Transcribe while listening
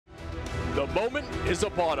The moment is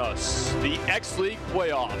upon us, the XLeague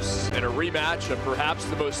playoffs, and a rematch of perhaps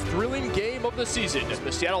the most thrilling game of the season as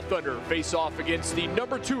the Seattle Thunder face off against the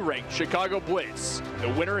 #2 ranked Chicago Blitz. The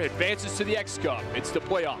winner advances to the X Cup. It's the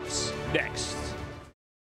playoffs next.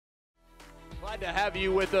 Glad to have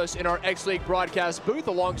you with us in our XLeague broadcast booth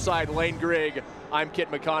alongside Lane Grigg. I'm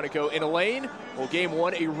Kit McConico. In Lane, well, game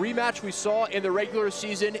one, a rematch we saw in the regular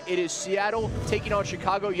season. It is Seattle taking on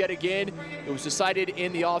Chicago yet again. It was decided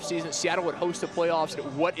in the offseason Seattle would host the playoffs.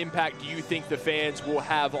 What impact do you think the fans will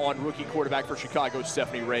have on rookie quarterback for Chicago,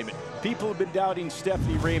 Stephanie Raymond? People have been doubting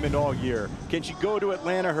Stephanie Raymond all year. Can she go to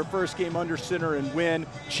Atlanta, her first game under center, and win?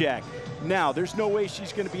 Check. Now, there's no way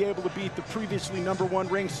she's going to be able to beat the previously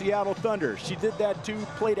 #1 ranked Seattle Thunder. She did that too,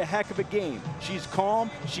 played a heck of a game. She's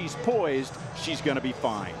calm, she's poised, she's going to be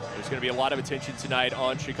fine. There's going to be a lot of attention tonight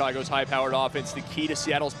on Chicago's high-powered offense. The key to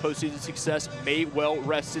Seattle's postseason success may well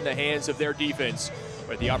rest in the hands of their defense.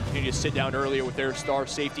 We had the opportunity to sit down earlier with their star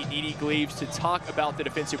safety, Nene Gleaves, to talk about the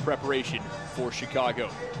defensive preparation for Chicago.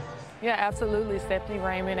 Yeah, absolutely. Stephanie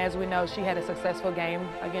Raymond, as we know, she had a successful game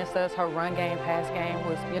against us. Her run game, pass game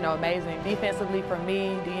was, amazing. Defensively, for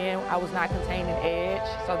me, I was not containing edge,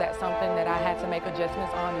 so that's something that I had to make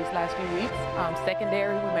adjustments on these last few weeks.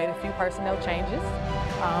 Secondary, we made a few personnel changes,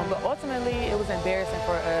 but ultimately, it was embarrassing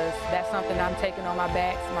for us. That's something I'm taking on my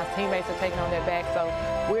backs. My teammates are taking on their backs, so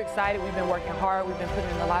we're excited. We've been working hard. We've been putting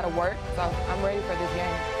in a lot of work, so I'm ready for this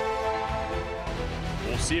game.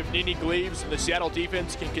 We'll see if Nene Gleaves and the Seattle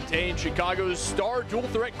defense can contain Chicago's star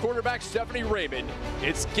dual-threat quarterback, Stephanie Raymond.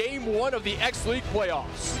 It's game one of the XLeague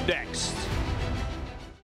playoffs next.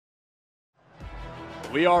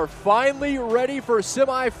 We are finally ready for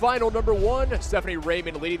semifinal #1. Stephanie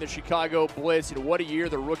Raymond leading the Chicago Blitz, and what a year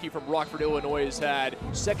the rookie from Rockford, Illinois has had.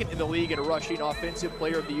 Second in the league in rushing, Offensive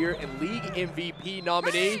Player of the Year, and League MVP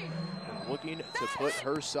nominee. And looking to put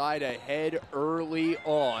her side ahead early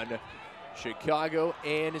on. Chicago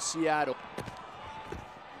and Seattle.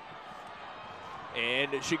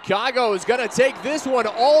 And Chicago is going to take this one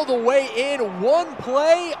all the way in. One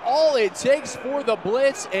play, all it takes for the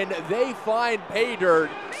Blitz, and they find pay dirt,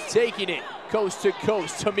 taking it coast to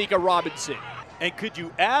coast. Tamika Robinson. And could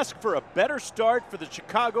you ask for a better start for the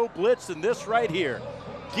Chicago Blitz than this right here?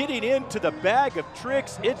 Getting into the bag of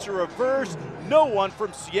tricks, it's a reverse. No one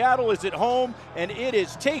from Seattle is at home, and it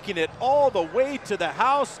is taking it all the way to the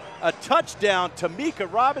house. A touchdown, Tamika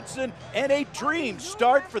Robinson, and a dream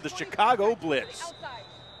start for the Chicago Blitz.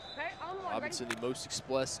 Robinson, the most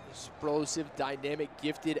explosive, dynamic,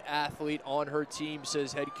 gifted athlete on her team,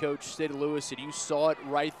 says head coach Sid Lewis, and you saw it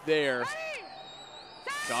right there.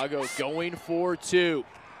 Chicago going for two.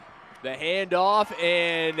 The handoff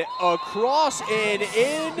and across and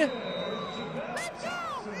in.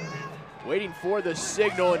 Waiting for the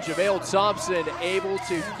signal, and JaVale Thompson able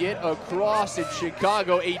to get across in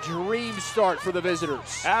Chicago. A dream start for the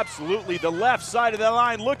visitors. Absolutely, the left side of the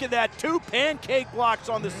line. Look at that, 2 pancake blocks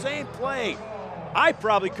on the same play. I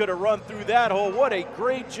probably could have run through that hole. What a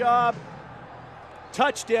great job.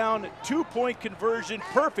 Touchdown, 2-point conversion,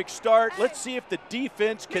 perfect start. Let's see if the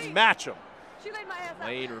defense can match them.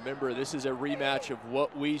 Lane, remember, this is a rematch of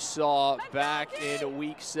what we saw back in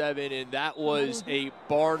Week 7, and that was a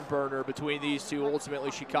barn burner between these two.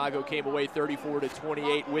 Ultimately, Chicago came away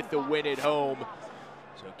 34-28 with the win at home.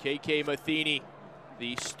 So KK Matheny,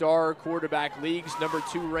 the star quarterback, league's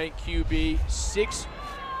 #2 ranked QB, 6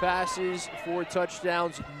 passes, 4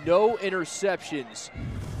 touchdowns, no interceptions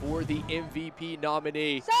for the MVP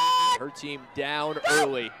nominee. Her team down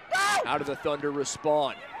early. How did the Thunder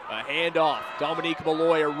respond? A handoff, Dominique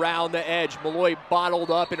Malloy around the edge. Malloy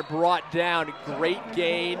bottled up and brought down. Great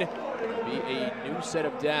gain. Be a new set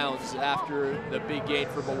of downs after the big gain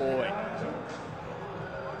for Malloy.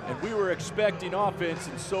 And we were expecting offense,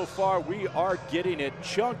 and so far we are getting it.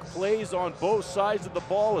 Chunk plays on both sides of the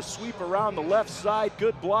ball, a sweep around the left side,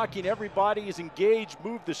 good blocking, everybody is engaged,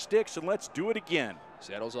 move the sticks, and let's do it again.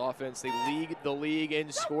 Seattle's offense, they lead the league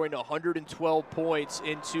in scoring 112 points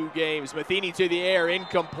in 2 games. Matheny to the air,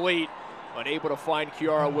 incomplete, unable to find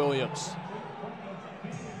Kiara Williams.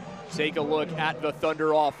 Take a look at the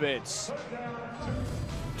Thunder offense.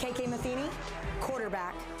 KK Matheny,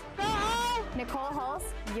 quarterback. Nicole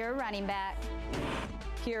Hulse, your running back.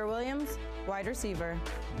 Kiara Williams, wide receiver.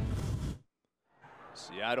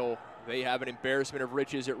 Seattle, they have an embarrassment of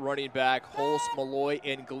riches at running back. Hulse, Malloy,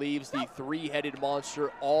 and Gleaves, the 3-headed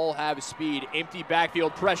monster, all have speed. Empty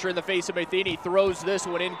backfield, pressure in the face of Matheny, throws this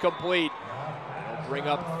one incomplete. That'll bring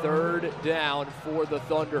up 3rd down for the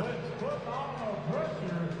Thunder.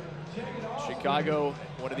 Chicago,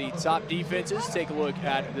 one of the top defenses. Take a look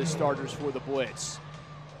at the starters for the Blitz.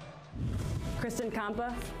 Kristen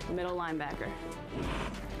Kampa, middle linebacker.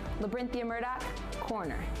 Labrinthia Murdoch,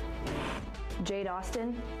 corner. Jade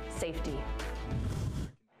Austin, safety.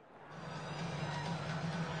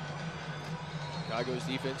 Chicago's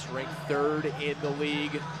defense ranked 3rd in the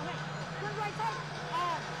league.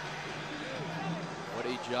 What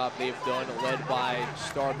a job they've done, led by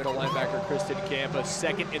star middle linebacker Kristen Kampa,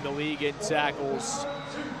 2nd in the league in tackles.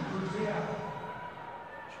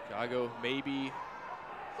 Chicago maybe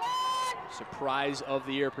surprise of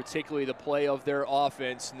the year, particularly the play of their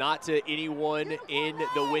offense. Not to anyone in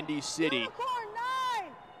the Windy City.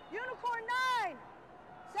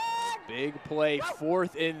 Big play,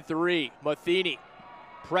 4th and 3. Matheny,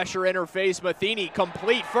 pressure interface. Matheny,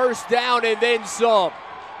 complete first down and then some.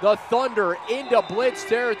 The Thunder into blitz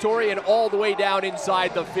territory and all the way down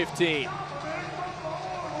inside the 15.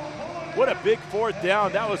 What a big 4th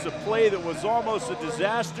down. That was a play that was almost a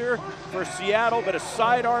disaster for Seattle, but a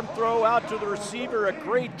sidearm throw out to the receiver, a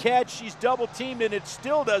great catch. She's double teamed and it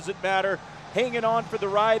still doesn't matter. Hanging on for the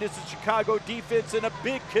ride is the Chicago defense and a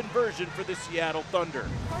big conversion for the Seattle Thunder.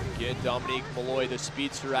 Again, Dominique Malloy, the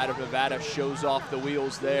speedster out of Nevada, shows off the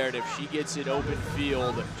wheels there, and if she gets in open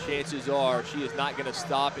field, chances are she is not going to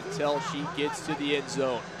stop until she gets to the end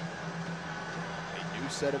zone. A new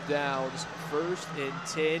set of downs, 1st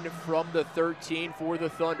and 10 from the 13 for the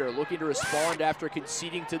Thunder, looking to respond after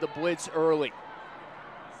conceding to the blitz early.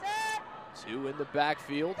 2 in the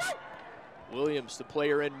backfield. Williams, the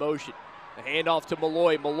player in motion. The handoff to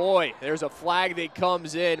Malloy. Malloy, there's a flag that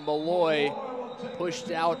comes in. Malloy pushed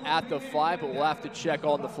out at the 5, but we'll have to check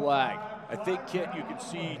on the flag. I think, Kent, you can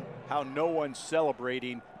see how no one's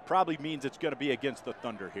celebrating. Probably means it's going to be against the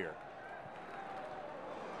Thunder here.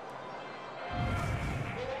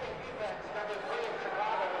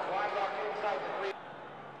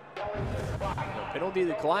 Penalty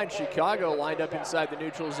declined. Chicago lined up inside the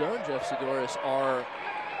neutral zone. Jeff Sidoris, our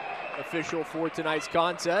official for tonight's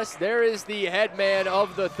contest. There is the head man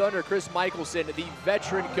of the Thunder, Chris Michelson, the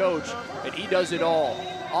veteran coach, and he does it all.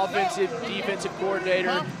 Offensive, defensive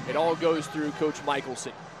coordinator, it all goes through Coach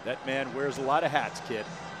Michelson. That man wears a lot of hats, kid.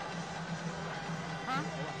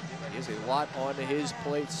 He has a lot on his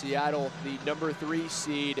plate. Seattle, the number 3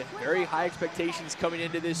 seed. Very high expectations coming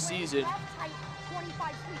into this season.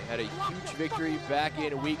 They had a huge victory back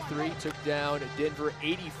in week 3. Took down Denver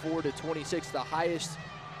 84-26, the highest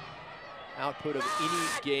output of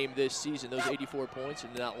any game this season, those 84 points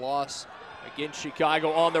in that loss against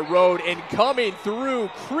Chicago on the road. And coming through,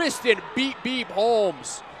 Kristen Beep Beep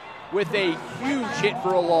Holmes with a huge hit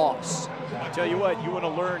for a loss. I tell you what, you want to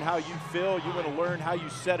learn how you fill, you want to learn how you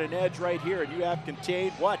set an edge right here, and you have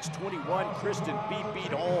contained. Watch 21, Kristen Beep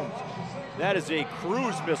Beep Holmes. That is a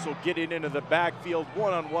cruise missile getting into the backfield,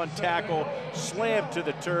 one-on-one tackle, slammed to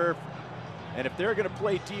the turf. And if they're going to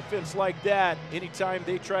play defense like that, anytime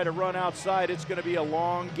they try to run outside, it's going to be a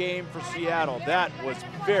long game for Seattle. That was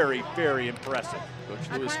very, very impressive.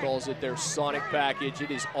 Coach Lewis calls it their sonic package.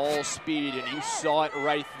 It is all speed, and you saw it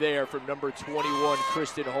right there from number 21,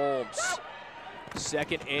 Kristen Holmes.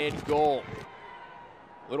 2nd and goal.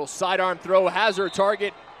 Little sidearm throw, has her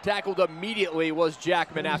target. Tackled immediately was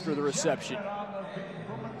Jackman after the reception.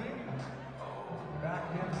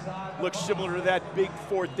 Looks similar to that big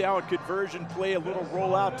 4th down conversion play, a little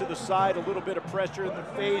rollout to the side, a little bit of pressure in the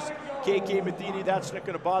face. KK Matheny, that's not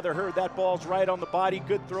going to bother her. That ball's right on the body.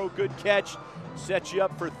 Good throw, good catch. Sets you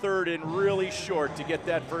up for 3rd and really short to get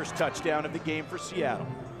that first touchdown of the game for Seattle.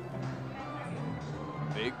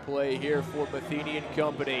 Big play here for Matheny and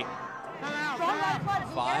company.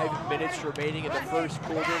 5 minutes remaining in the first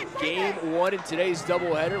quarter. Game 1 in today's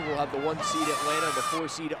doubleheader. We'll have the 1 seed Atlanta and the 4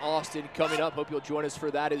 seed Austin coming up. Hope you'll join us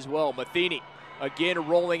for that as well. Matheny again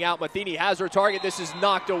rolling out. Matheny has her target. This is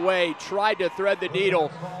knocked away. Tried to thread the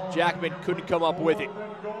needle. Jackman couldn't come up with it.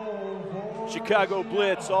 Chicago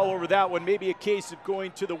Blitz all over that one. Maybe a case of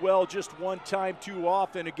going to the well just one time too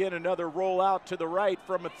often. Again, another rollout to the right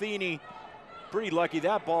from Matheny. Pretty lucky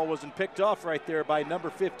that ball wasn't picked off right there by number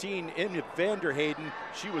 15, Emma Vanderhayden.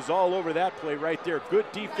 She was all over that play right there. Good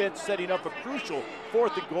defense setting up a crucial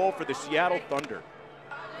 4th and goal for the Seattle Thunder.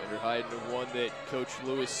 Vanderhayden, one that Coach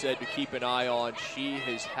Lewis said to keep an eye on. She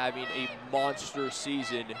is having a monster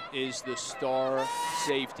season, is the star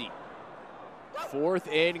safety. 4th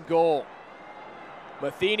and goal.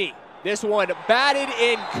 Matheny, this one batted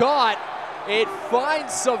and caught. It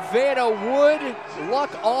finds Savannah Wood. Luck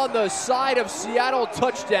on the side of Seattle.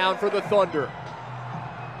 Touchdown for the Thunder.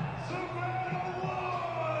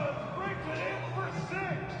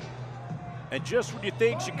 And just when you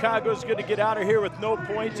think Chicago's going to get out of here with no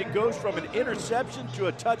points, it goes from an interception to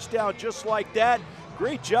a touchdown just like that.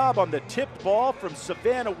 Great job on the tipped ball from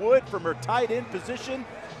Savannah Wood from her tight end position.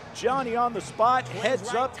 Johnny on the spot, heads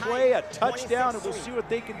up play, a touchdown, and we'll see what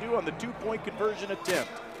they can do on the 2-point conversion attempt.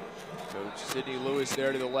 Coach Sidney Lewis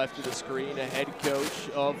there to the left of the screen, a head coach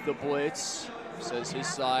of the Blitz. Says his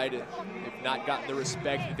side have not gotten the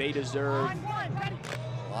respect they deserve.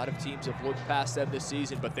 A lot of teams have looked past them this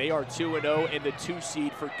season, but they are 2-0 in the 2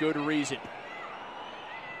 seed for good reason.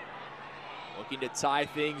 Looking to tie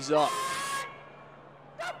things up.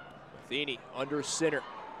 Matheny under center.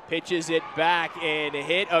 Pitches it back and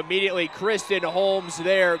hit immediately. Kristen Holmes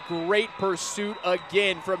there. Great pursuit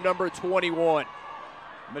again from number 21.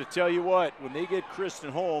 I'm going to tell you what, when they get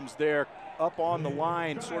Kristen Holmes there up on the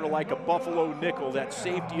line, sort of like a Buffalo nickel, that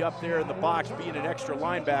safety up there in the box being an extra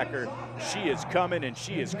linebacker, she is coming, and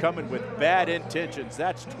she is coming with bad intentions.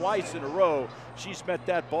 That's twice in a row she's met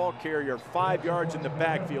that ball carrier 5 yards in the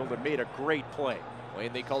backfield and made a great play.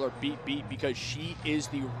 And they call her Beat because she is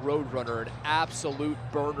the road runner, an absolute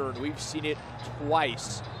burner, and we've seen it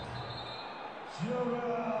twice.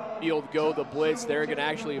 Field go the Blitz. They're going to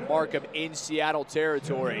actually mark them in Seattle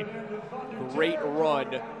territory. Great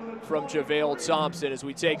run from JaVale Thompson as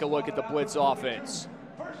we take a look at the Blitz offense.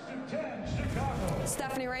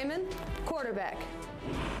 Stephanie Raymond, quarterback.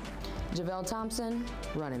 JaVale Thompson,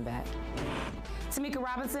 running back. Tamika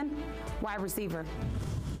Robinson, wide receiver.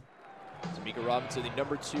 Tamika Robinson, the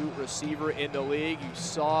number 2 receiver in the league. You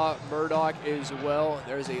saw Murdoch as well.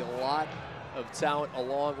 There's a lot of talent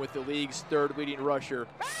along with the league's 3rd leading rusher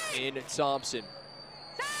in Thompson.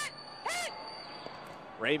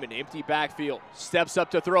 Raymond, empty backfield, steps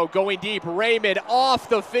up to throw, going deep. Raymond off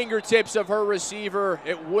the fingertips of her receiver.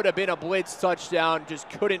 It would have been a Blitz touchdown, just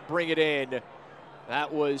couldn't bring it in.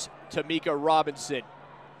 That was Tamika Robinson.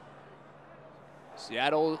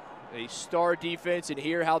 Seattle, a star defense, and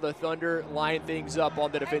hear how the Thunder line things up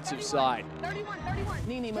on the defensive side. 31.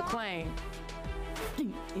 Nene McClain.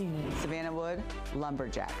 Savannah Wood,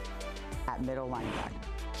 lumberjack at middle linebacker.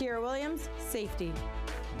 Kira Williams, safety.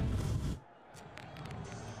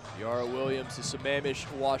 Yara Williams, the Sammamish,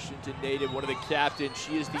 Washington native, one of the captains.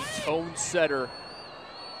 She is the tone setter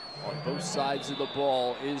on both sides of the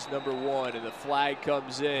ball, is number 1, and the flag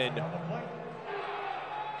comes in.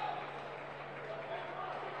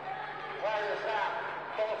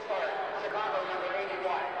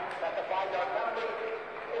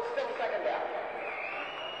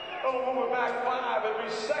 Back 5, it'll be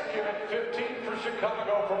 2nd and 15 for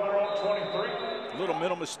Chicago from their own 23. Little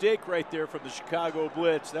mental mistake right there from the Chicago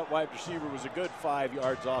Blitz. That wide receiver was a good 5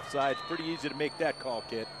 yards offside. Pretty easy to make that call,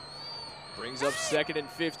 kid. Brings up 2nd and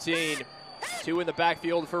 15. 2 in the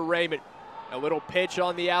backfield for Raymond. A little pitch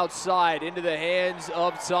on the outside into the hands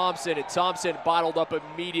of Thompson, and Thompson bottled up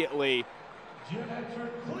immediately.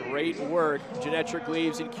 Great work, Genetric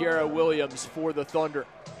Leaves and Kiara Williams for the Thunder.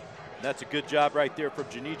 That's a good job right there from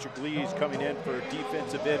Genetric Leaves coming in for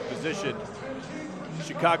defensive end position.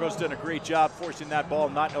 Chicago's done a great job forcing that ball,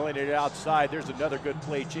 not letting it outside. There's another good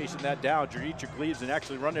play chasing that down. Genetric Leaves and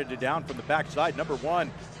actually running it down from the backside. Number 1,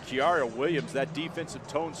 Kiara Williams, that defensive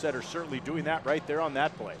tone setter, certainly doing that right there on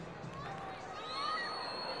that play.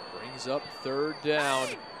 Brings up 3rd down.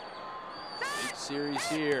 Big series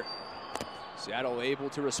here. Seattle able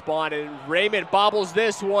to respond, and Raymond bobbles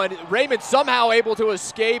this one. Raymond somehow able to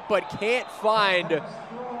escape, but can't find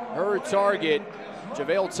her target.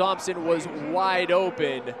 JaVale Thompson was wide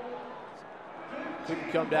open.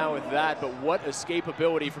 Couldn't come down with that, but what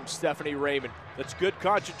escapability from Stephanie Raymond. That's good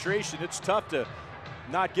concentration. It's tough to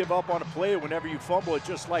not give up on a play whenever you fumble it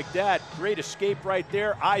just like that. Great escape right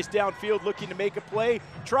there. Eyes downfield looking to make a play.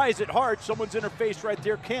 Tries it hard. Someone's in her face right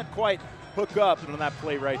there. Can't quite hook up on that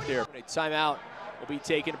play right there. A timeout will be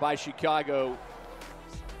taken by Chicago.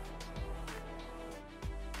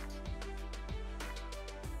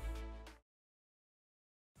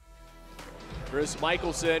 Chris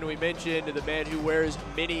Michelson, we mentioned the man who wears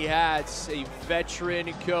many hats, a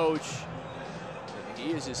veteran coach.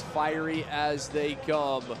 He is as fiery as they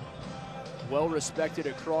come. Well respected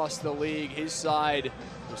across the league. His side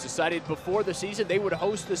was decided before the season they would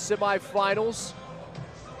host the semifinals.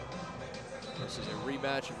 This is a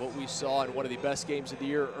rematch of what we saw in one of the best games of the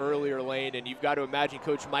year earlier, Lane, and you've got to imagine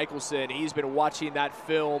Coach Michelson, he's been watching that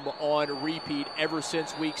film on repeat ever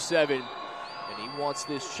since week 7, and he wants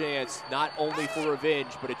this chance not only for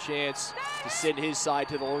revenge, but a chance to send his side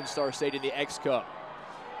to the Lone Star State in the X Cup.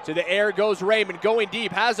 To the air goes Raymond, going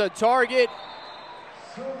deep, has a target,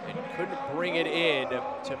 and couldn't bring it in.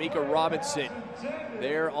 Tamika Robinson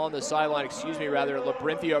there on the sideline,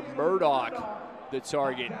 Labyrinthia Murdoch, the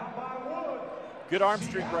target. Good arm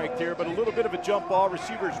strength right there, but a little bit of a jump ball.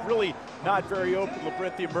 Receiver's really not very open,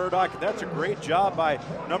 Labyrinthia Murdoch. And that's a great job by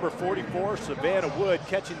number 44, Savannah Wood,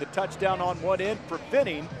 catching the touchdown on one end,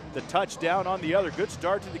 preventing the touchdown on the other. Good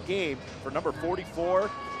start to the game for number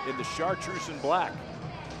 44 in the chartreuse and black.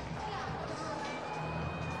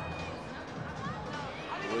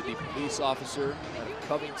 With the police officer out of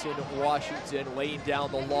Covington, Washington, laying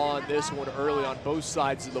down the law on this one early on both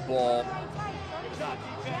sides of the ball.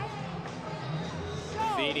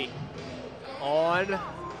 Matheny on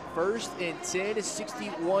 1st and 10,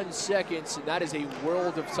 61 seconds, and that is a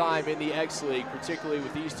world of time in the XLeague, particularly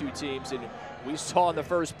with these two teams. And we saw in the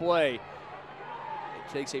first play,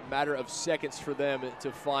 it takes a matter of seconds for them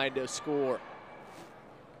to find a score.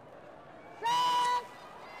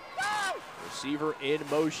 Receiver in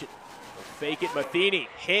motion. Fake it, Matheny.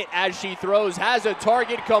 Hit as she throws, has a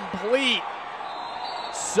target complete.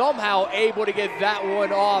 Somehow able to get that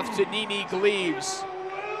one off to Nene Gleaves.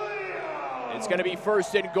 It's going to be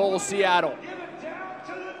 1st and goal, Seattle.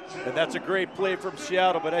 And that's a great play from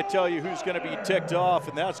Seattle, but I tell you who's going to be ticked off,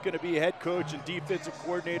 and that's going to be head coach and defensive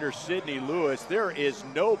coordinator Sydney Lewis. There is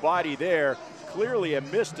nobody there. Clearly a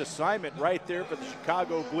missed assignment right there for the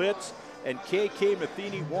Chicago Blitz, and KK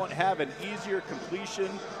Matheny won't have an easier completion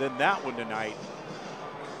than that one tonight.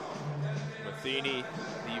 Matheny,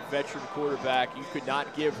 the veteran quarterback, you could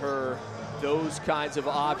not give her those kinds of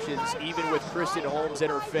options. Even with Kristen Holmes in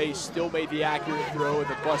her face, still made the accurate throw in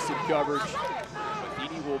the busted coverage.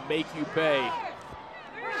 Matheny will make you pay.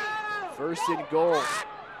 1st and goal.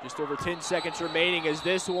 Just over 10 seconds remaining as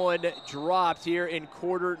this one dropped here in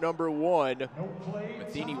quarter number 1.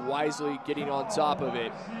 Matheny wisely getting on top of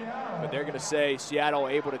it. But they're going to say Seattle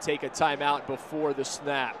able to take a timeout before the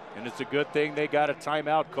snap. And it's a good thing they got a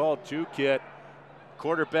timeout called too, Kit.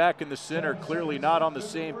 Quarterback and the center clearly not on the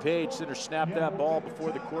same page. Center snapped that ball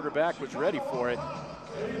before the quarterback was ready for it.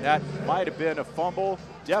 That might have been a fumble.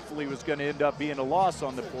 Definitely was going to end up being a loss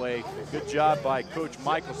on the play. Good job by Coach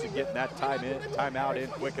Michelson getting that timeout in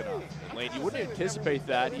quick enough. Lane, you wouldn't anticipate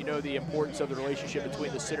that. You know the importance of the relationship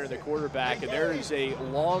between the center and the quarterback, and there is a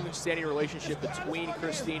long-standing relationship between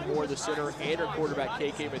Christine Moore, the center, and her quarterback,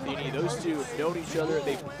 KK Matheny. Those two have known each other.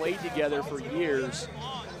 They've played together for years,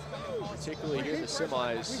 particularly here in the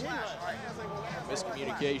semis.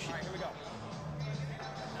 Miscommunication.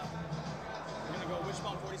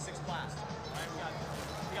 Wishbone 46 class. Right,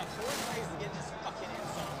 we got 4 plays to get in this fucking end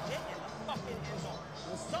zone. Get in the fucking end zone.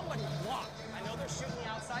 Will somebody block? I know they're shooting the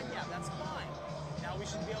outside. Yeah, that's fine. Now we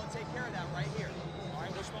should be able to take care of that right here. All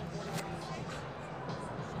right, Wishbone 46.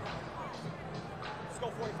 Let's go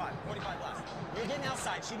 45. 45 last. You're getting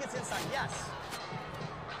outside. She gets inside. Yes.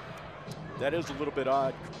 That is a little bit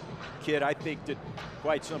odd, Kid. I think that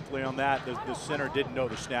quite simply on that, the center didn't know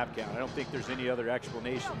the snap count. I don't think there's any other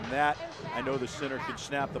explanation than that. I know the center can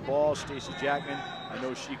snap the ball. Stacey Jackman, I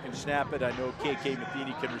know she can snap it. I know KK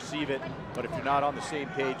Matheny can receive it. But if you're not on the same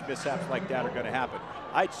page, mishaps like that are going to happen.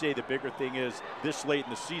 I'd say the bigger thing is this late in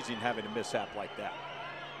the season having a mishap like that.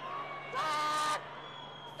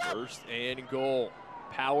 1st and goal.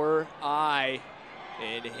 Power I.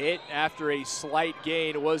 And hit after a slight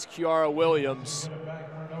gain was Kiara Williams.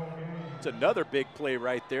 It's another big play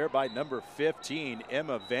right there by number 15,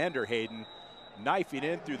 Emma Vanderhayden, knifing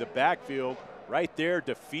in through the backfield. Right there,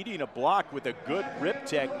 defeating a block with a good rip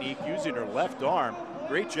technique using her left arm.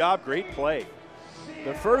 Great job, great play.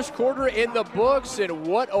 The first quarter in the books, and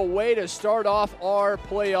what a way to start off our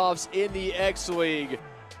playoffs in the XLeague.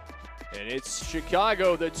 And it's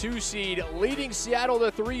Chicago, the 2 seed, leading Seattle,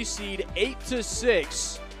 the 3 seed,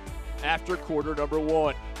 8-6 after quarter number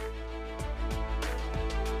 1.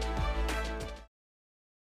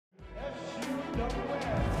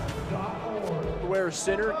 Ware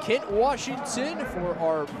Center, Kent, Washington for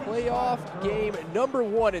our playoff game number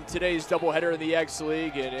 1 in today's doubleheader in the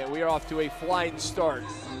XLeague, and we are off to a flying start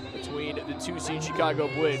between the 2 seed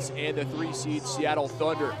Chicago Blitz and the 3 seed Seattle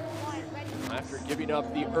Thunder. After giving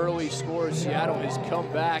up the early scores, Seattle has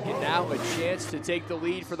come back, and now a chance to take the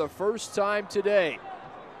lead for the first time today.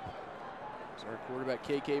 It's our quarterback,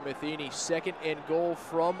 KK Matheny, 2nd and goal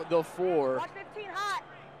from the 4.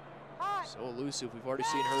 So elusive, we've already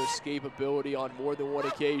seen her escapability on more than one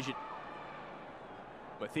occasion.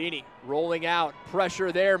 Matheny rolling out,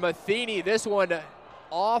 pressure there. Matheny, this one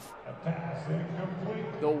off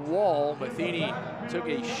the wall. Matheny took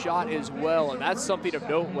a shot as well, and that's something of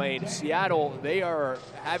note, Lane. Seattle, they are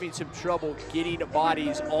having some trouble getting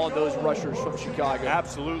bodies on those rushers from Chicago.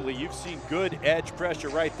 Absolutely. You've seen good edge pressure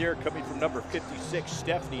right there coming from number 56,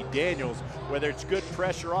 Stephanie Daniels. Whether it's good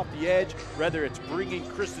pressure off the edge, whether it's bringing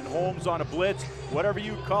Kristen Holmes on a blitz, whatever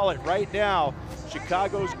you call it right now,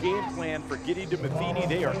 Chicago's game plan for getting to Matheny,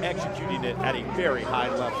 they are executing it at a very high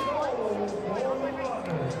level.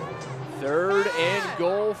 3rd and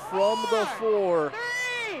goal from the 4.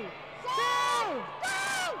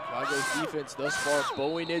 Chicago's defense thus far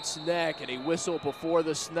bowing its neck, and a whistle before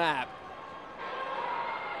the snap.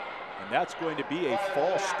 And that's going to be a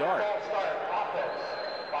false start.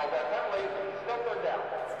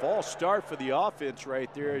 False start for the offense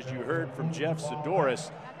right there, as you heard from Jeff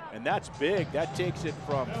Sidoris. And that's big. That takes it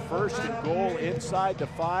from 1st and goal inside the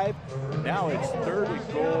 5. Now it's 3rd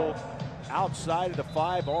and goal outside of the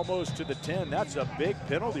 5, almost to the 10. That's a big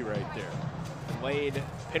penalty right there. Lane,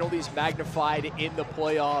 penalties magnified in the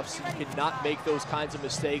playoffs. You cannot make those kinds of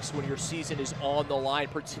mistakes when your season is on the line,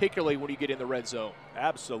 particularly when you get in the red zone.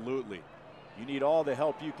 Absolutely. You need all the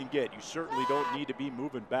help you can get. You certainly don't need to be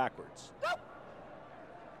moving backwards.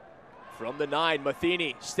 From the 9,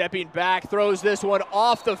 Matheny stepping back, throws this one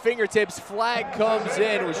off the fingertips. Flag comes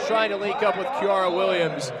in, was trying to link up with Kiara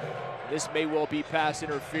Williams. This may well be pass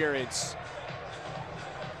interference.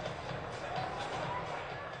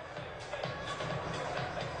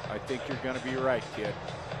 I think you're going to be right, kid.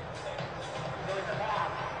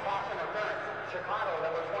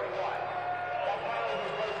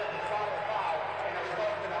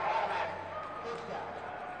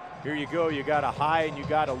 Here you go, you got a high and you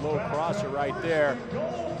got a low crosser right there.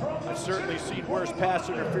 I've certainly seen worse pass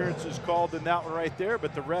interferences called than that one right there,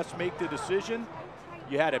 but the refs make the decision.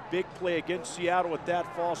 You had a big play against Seattle with that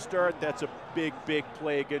false start. That's a big, big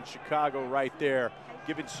play against Chicago right there,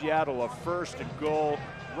 giving Seattle a 1st and goal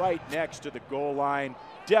right next to the goal line.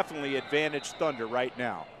 Definitely advantage Thunder right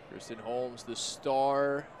now. Kristen Holmes, the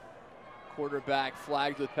star quarterback,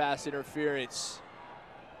 flagged with pass interference.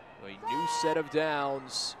 A new set of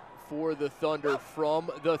downs for the Thunder from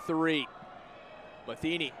the 3.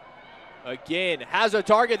 Matheny again has a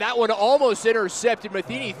target. That one almost intercepted.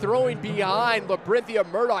 Matheny throwing behind. Labrinthia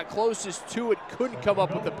Murdoch closest to it, couldn't come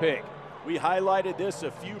up with the pick. We highlighted this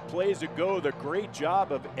a few plays ago, the great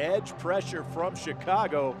job of edge pressure from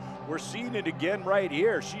Chicago. We're seeing it again right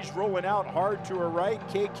here. She's rolling out hard to her right,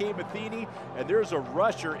 KK Matheny, and there's a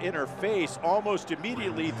rusher in her face almost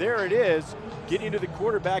immediately. There it is, getting to the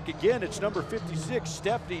quarterback again. It's number 56,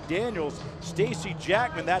 Stephanie Daniels. Stacy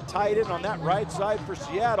Jackman, that tight end on that right side for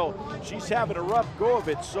Seattle. She's having a rough go of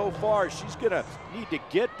it so far. She's gonna need to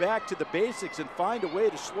get back to the basics and find a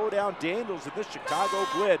way to slow down Daniels in this Chicago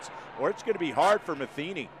Blitz, or it's gonna be hard for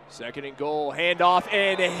Matheny. 2nd and goal, handoff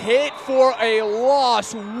and hit for a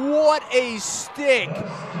loss. What a stick.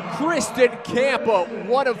 Kristen Campa,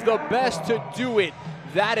 one of the best to do it.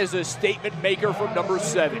 That is a statement maker from number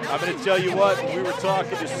 7. I'm going to tell you what, we were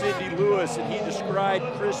talking to Cindy Lewis, and he described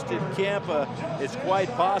Kristen Campa as quite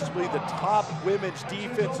possibly the top women's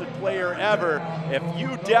defensive player ever. If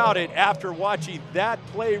you doubt it after watching that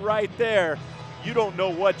play right there, you don't know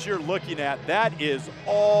what you're looking at. That is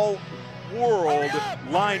all world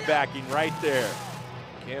linebacking right there.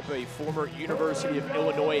 Campa, a former University of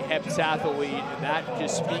Illinois heptathlete, and that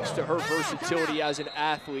just speaks to her versatility as an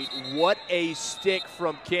athlete. What a stick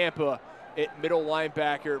from Campa at middle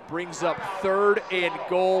linebacker. Brings up 3rd and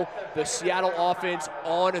goal. The Seattle offense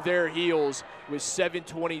on their heels with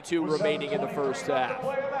 7:22 remaining in the first half.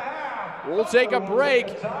 We'll take a break.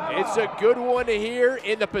 It's a good one here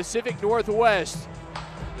in the Pacific Northwest.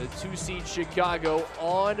 The 2-seed Chicago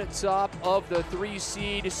on top of the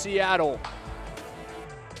 3-seed Seattle.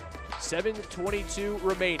 7:22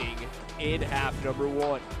 remaining in half number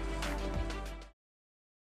 1.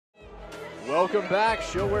 Welcome back,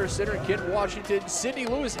 ShoWare Center in Kent, Washington. Cindy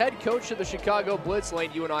Lewis, head coach of the Chicago Blitz. Lane,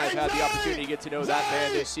 you and I have had the opportunity to get to know that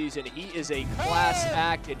man this season. He is a class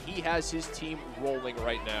act, and he has his team rolling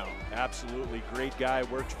right now. Absolutely, great guy,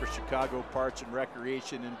 works for Chicago Parks and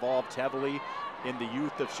Recreation, involved heavily in the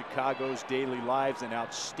youth of Chicago's daily lives, an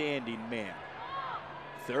outstanding man.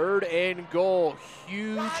 3rd and goal,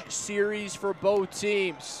 huge series for both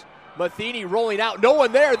teams. Matheny rolling out, no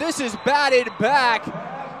one there. This is batted back,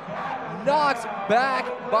 knocked back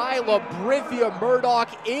by Labrinthia Murdoch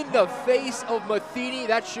in the face of Matheny.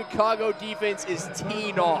 That Chicago defense is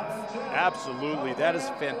teeing off. Absolutely, that is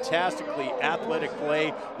fantastically athletic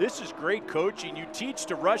play. This is great coaching. You teach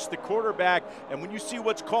to rush the quarterback, and when you see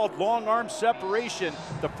what's called long arm separation,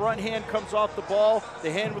 the front hand comes off the ball,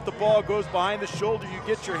 the hand with the ball goes behind the shoulder, you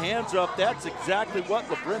get your hands up. That's exactly what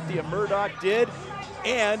Labrinthia Murdoch did.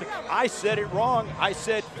 And I said it wrong. I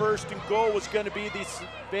said 1st and goal was going to be the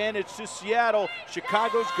advantage to Seattle.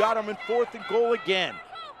 Chicago's got them in 4th and goal again.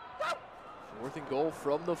 4th and goal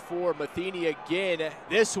from the 4. Matheny again.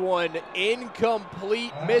 This one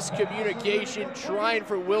incomplete, miscommunication. Trying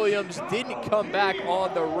for Williams, didn't come back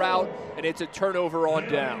on the route, and it's a turnover on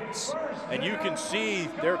downs. And you can see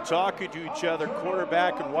they're talking to each other,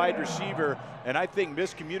 quarterback and wide receiver, and I think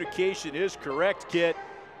miscommunication is correct, Kit.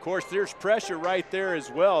 Of course, there's pressure right there as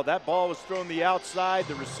well. That ball was thrown the outside.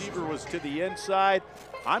 The receiver was to the inside.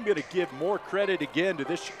 I'm going to give more credit again to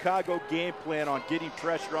this Chicago game plan on getting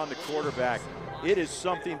pressure on the quarterback. It is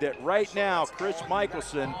something that right now, Chris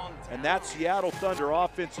Michelson and that Seattle Thunder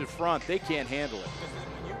offensive front, they can't handle it.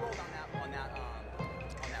 When you rolled on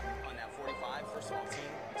that 45, first of all,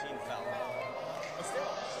 team fell. But still,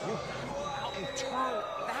 you go out and turn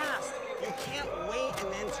fast. You can't wait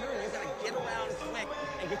and then turn. You got to get around quick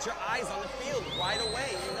and get your eyes on the field right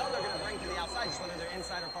away. You know they're going to bring to the outside, just whether they're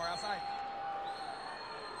inside or far outside.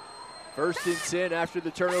 1st and 10 after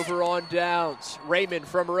the turnover on downs. Raymond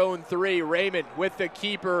from her own 3. Raymond with the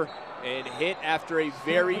keeper and hit after a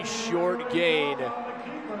very short gain.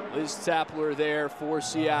 Liz Tapler there for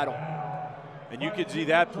Seattle. And you could see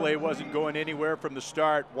that play wasn't going anywhere from the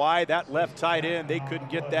start. Why? That left tight end, they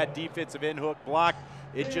couldn't get that defensive end hook block.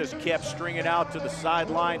 It just kept stringing out to the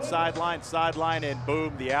sideline, sideline, sideline, and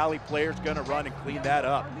boom, the alley player's gonna run and clean that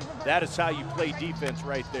up. That is how you play defense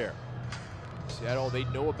right there. Seattle, they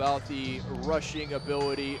know about the rushing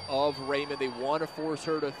ability of Raymond. They want to force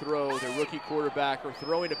her to throw. Their rookie quarterback, her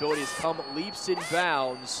throwing ability has come leaps and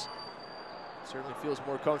bounds. Certainly feels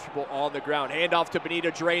more comfortable on the ground. Handoff to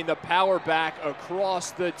Benita Drain, the power back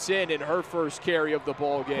across the 10 in her first carry of the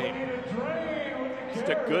ball game. Just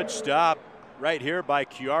a good stop right here by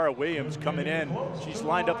Kiara Williams coming in. She's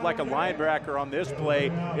lined up like a linebacker on this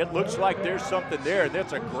play. It looks like there's something there.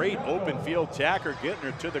 That's a great open field tacker getting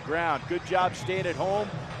her to the ground. Good job staying at home.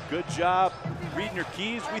 Good job reading your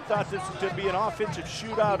keys. We thought this was going to be an offensive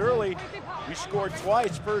shootout early. We scored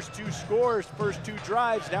twice, first 2 scores, first 2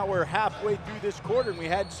 drives. Now we're halfway through this quarter and we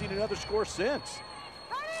hadn't seen another score since.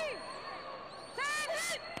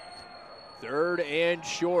 3rd and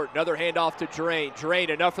short. Another handoff to Drain. Drain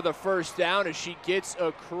enough for the first down as she gets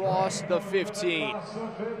across the 15.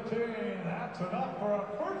 That's enough for a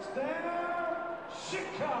first down,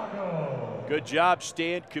 Chicago. Good job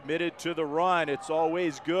staying committed to the run. It's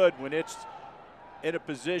always good when it's in a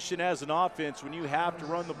position as an offense when you have to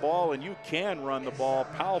run the ball, and you can run the ball.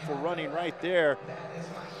 Powerful running right there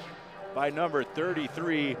by number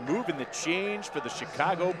 33, moving the change for the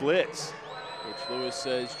Chicago Blitz. Coach Lewis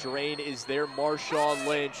says Drain is their Marshawn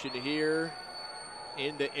Lynch, and here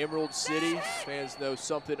in the Emerald City, fans know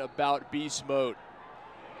something about beast mode.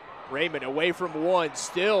 Raymond away from 1,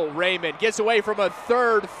 still Raymond gets away from a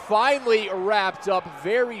 3rd, finally wrapped up.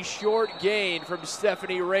 Very short gain from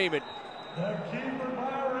Stephanie Raymond.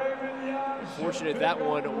 Unfortunate that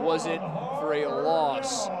one wasn't for a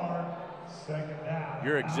loss.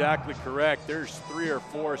 You're exactly correct. There's 3 or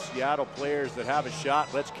 4 Seattle players that have a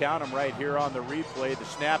shot. Let's count them right here on the replay. The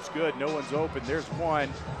snap's good. No one's open. There's 1.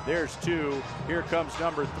 There's 2. Here comes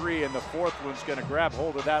number 3, and the 4th one's going to grab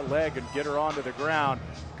hold of that leg and get her onto the ground.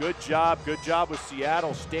 Good job. Good job with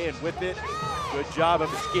Seattle staying with it. Good job of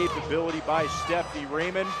escapability by Stephanie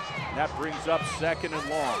Raymond. And that brings up 2nd and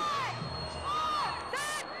long.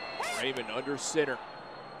 Raymond under center.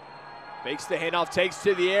 Makes the handoff, takes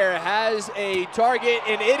to the air, has a target,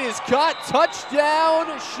 and it is caught. Touchdown,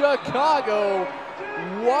 Chicago.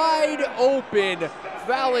 Wide open.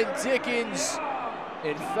 Fallon Dickens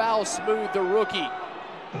and Foul Smooth, the rookie,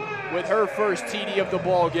 with her first TD of the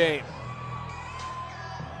ball game.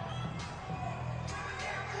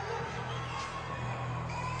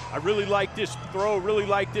 I really like this throw, really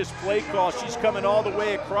like this play call. She's coming all the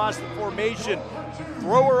way across the formation.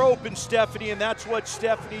 Throw her open, Stephanie, and that's what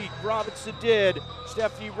Stephanie Robinson did.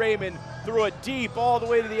 Stephanie Raymond threw it deep all the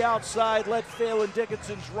way to the outside, let Phelan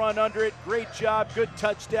Dickinson's run under it. Great job, good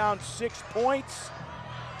touchdown, 6 points.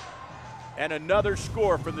 And another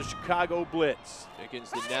score from the Chicago Blitz. Pickens,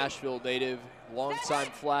 the Nashville native, longtime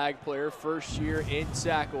flag player, first year in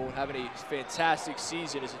tackle, having a fantastic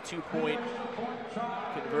season as a 2-point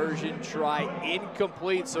conversion try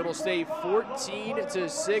incomplete. So it'll stay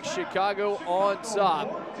 14-6, Chicago on top.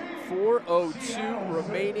 4:02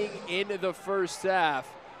 remaining in the first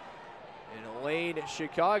half. And Elaine,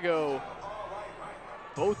 Chicago,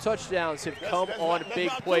 both touchdowns have come on big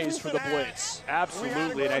plays for the Blitz.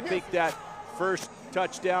 Absolutely, and I think that first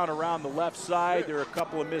touchdown around the left side, there were a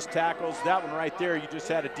couple of missed tackles. That one right there, you just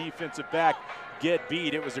had a defensive back get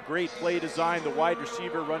beat. It was a great play design. The wide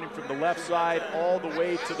receiver running from the left side all the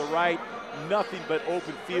way to the right. Nothing but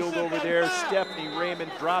open field over there. Stephanie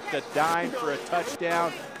Raymond dropped a dime for a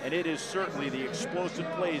touchdown, and it is certainly the explosive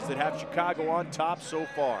plays that have Chicago on top so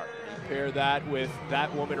far. Pair that with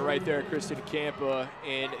that woman right there, Kristen Campa,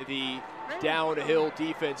 and the downhill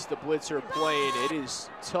defense the Blitz are playing. It is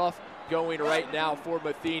tough going right now for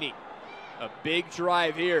Matheny. A big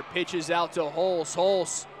drive here, pitches out to Hulse.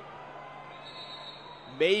 Hulse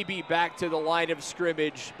maybe back to the line of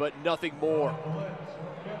scrimmage, but nothing more.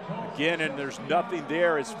 Again, and there's nothing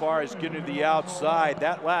there as far as getting to the outside.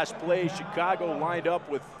 That last play, Chicago lined up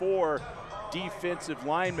with 4 defensive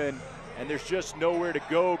linemen, and there's just nowhere to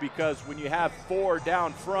go because when you have 4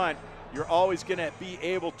 down front, you're always going to be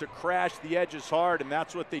able to crash the edges hard, and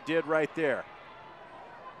that's what they did right there.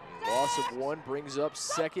 Loss of 1 brings up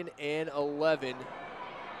 2nd and 11.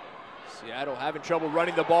 Seattle having trouble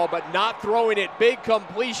running the ball, but not throwing it. Big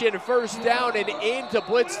completion, first down and into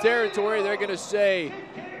Blitz territory. They're going to say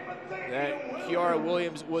that Kiara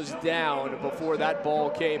Williams was down before that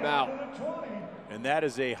ball came out. And that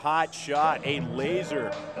is a hot shot, a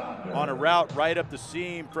laser on a route right up the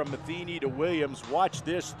seam from Matheny to Williams. Watch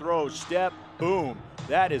this throw, step, boom.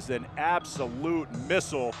 That is an absolute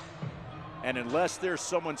missile. And unless there's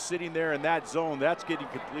someone sitting there in that zone, that's getting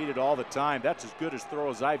completed all the time. That's as good as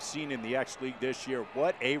throws I've seen in the XLeague this year.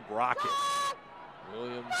 What a rocket.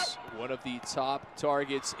 Williams, one of the top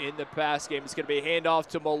targets in the pass game. It's going to be a handoff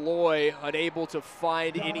to Malloy, unable to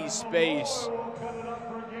find any space.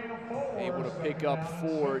 Able to pick up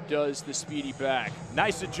 4, does the speedy back.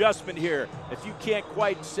 Nice adjustment here. If you can't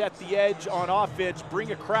quite set the edge on offense,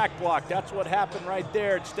 bring a crack block. That's what happened right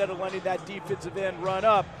there. Instead of letting that defensive end run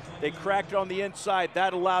up, they cracked it on the inside.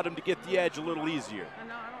 That allowed them to get the edge a little easier.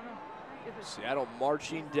 Seattle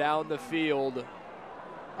marching down the field.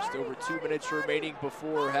 Just over 2 minutes remaining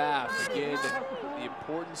before half. Again, the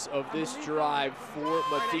importance of this drive for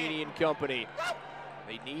Matheny and company.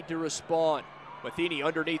 They need to respond. Matheny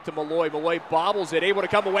underneath to Malloy. Malloy bobbles it, able to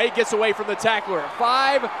come away, gets away from the tackler.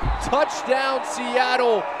 5, touchdown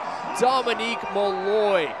Seattle. Dominique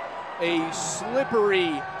Malloy, a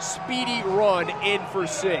slippery, speedy run in for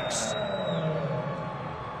 6.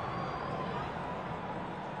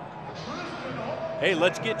 Hey,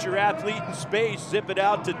 let's get your athlete in space. Zip it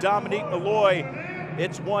out to Dominique Malloy.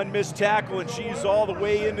 It's 1 missed tackle, and she's all the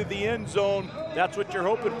way into the end zone. That's what you're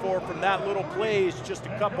hoping for from that little play. It's just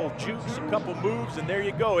a couple jukes, a couple moves, and there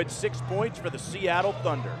you go. It's 6 points for the Seattle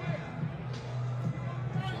Thunder.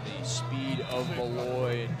 The speed of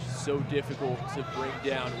Malloy, and so difficult to bring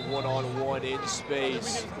down one-on-one in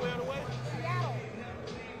space.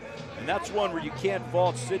 And that's one where you can't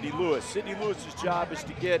fault Sidney Lewis. Sidney Lewis's job is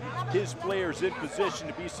to get his players in position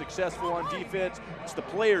to be successful on defense. It's the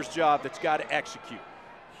player's job that's got to execute.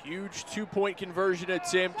 Huge 2-point conversion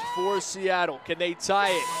attempt for Seattle. Can they tie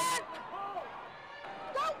it?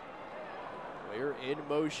 Player in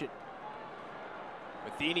motion.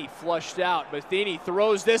 Matheny flushed out. Matheny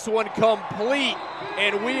throws this one complete,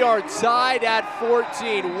 and we are tied at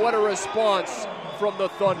 14. What a response from the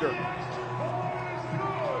Thunder.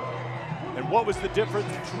 And what was the difference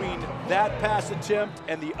between that pass attempt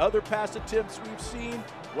and the other pass attempts we've seen?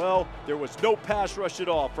 Well, there was no pass rush at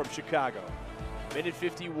all from Chicago. Minute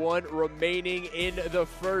 51 remaining in the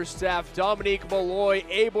first half. Dominique Malloy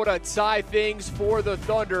able to tie things for the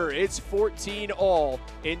Thunder. It's 14-all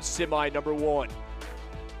in semi number 1.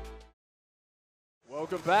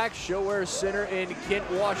 Welcome back. ShoWare Center in Kent,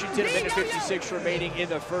 Washington. A minute 56 remaining in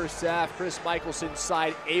the first half. Chris Michelson's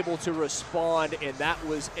side able to respond, and that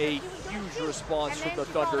was a huge response from the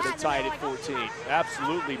Thunder to tie it at 14.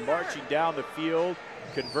 Absolutely, marching down the field,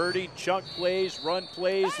 converting chunk plays, run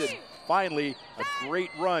plays, and finally a great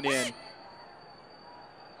run in.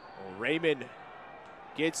 Well, Raymond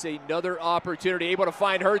gets another opportunity, able to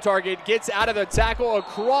find her target, gets out of the tackle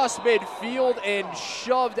across midfield and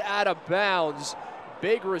shoved out of bounds.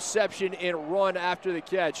 big reception and run after the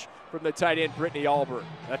catch from the tight end, Brittany Alber.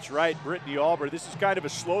 That's right, Brittany Alber. This is kind of a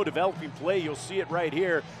slow developing play. You'll see it right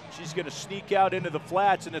here. She's going to sneak out into the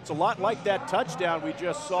flats, and it's a lot like that touchdown we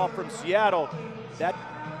just saw from Seattle. That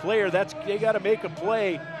player, they got to make a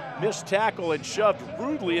play. Missed tackle and shoved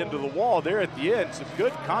rudely into the wall there at the end. Some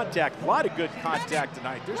good contact, a lot of good contact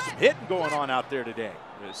tonight. There's some hitting going on out there today.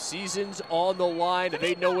 The season's on the line.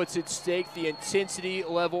 They know what's at stake. The intensity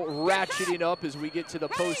level ratcheting up as we get to the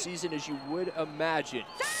postseason, as you would imagine.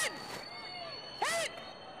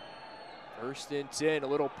 1st and 10, a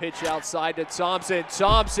little pitch outside to Thompson.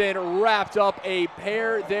 Thompson wrapped up a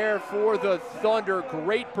pair there for the Thunder.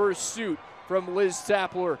 Great pursuit from Liz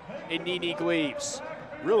Tapler and Nene Gleaves.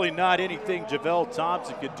 Really not anything Javelle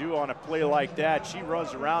Thompson could do on a play like that. She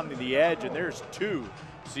runs around to the edge, and there's 2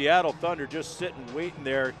 Seattle Thunder just sitting waiting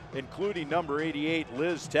there, including number 88,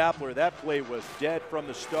 Liz Tapler. That play was dead from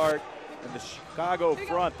the start. And the Chicago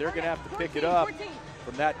front, they're going to have to pick it up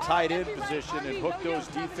from that tight end position and hook those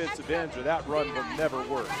defensive ends, or that run will never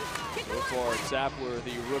work. So far, Tapler,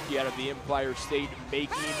 the rookie out of the Empire State,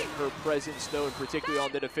 making her presence known, particularly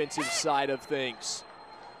on the defensive side of things.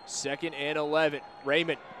 2nd and 11.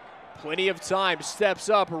 Raymond, plenty of time, steps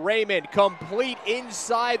up. Raymond, complete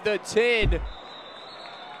inside the 10.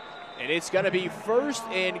 And it's going to be 1st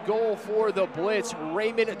and goal for the Blitz.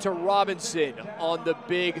 Raymond to Robinson on the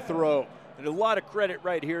big throw. And a lot of credit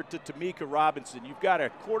right here to Tamika Robinson. You've got a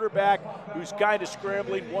quarterback who's kind of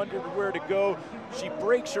scrambling, wondering where to go. She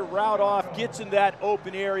breaks her route off, gets in that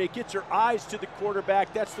open area, gets her eyes to the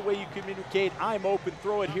quarterback. That's the way you communicate. I'm open,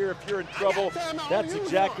 throw it here if you're in trouble. That's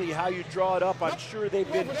exactly how you draw it up. I'm sure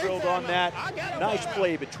they've been drilled on that. Nice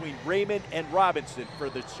play between Raymond and Robinson for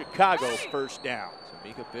the Chicago 1st down.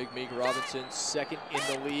 Big Meek Robinson, 2nd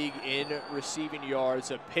in the league in receiving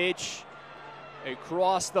yards. A pitch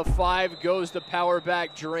across the 5 goes the power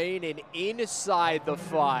back Drain, and inside the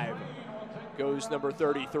 5 goes number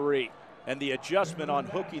 33. And the adjustment on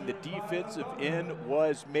hooking the defensive end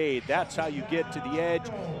was made. That's how you get to the edge.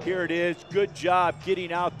 Here it is. Good job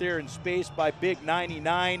getting out there in space by big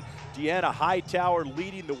 99. Deanna Hightower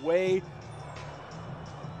leading the way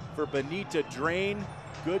for Benita Drain.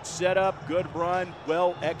 Good setup, good run,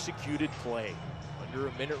 well executed play. Under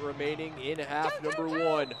a minute remaining in half number 1.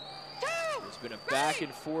 There's been a back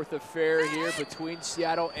and forth affair here between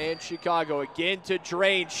Seattle and Chicago. Again to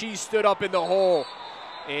Drain. She stood up in the hole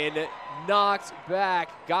and knocked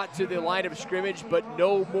back, got to the line of scrimmage, but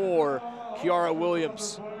no more. Kiara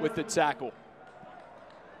Williams with the tackle.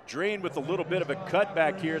 Drain with a little bit of a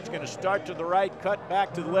cutback here. It's going to start to the right, cut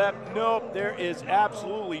back to the left. Nope, there is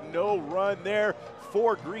absolutely no run there.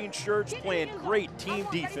 4 green shirts playing great team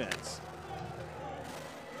defense.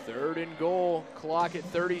 3rd and goal, clock at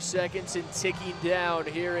 30 seconds and ticking down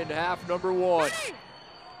here in half number 1.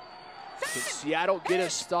 Can Seattle get a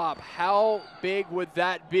stop? How big would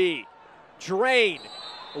that be? Drain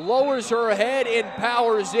lowers her head and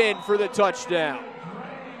powers in for the touchdown.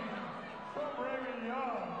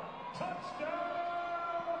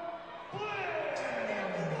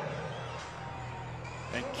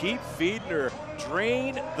 And keep feeding her.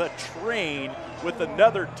 Drain the train with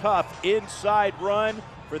another tough inside run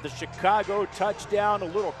for the Chicago touchdown. A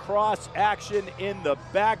little cross action in the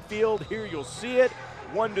backfield. Here you'll see it.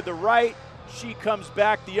 1 to the right. She comes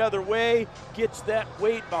back the other way, gets that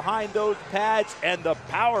weight behind those pads, and the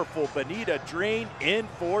powerful Benita Drain in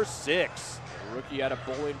for 6. A rookie out of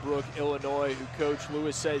Bolingbrook, Illinois, who Coach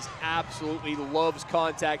Lewis says absolutely loves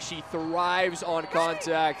contact. She thrives on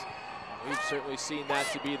contact. We've certainly seen that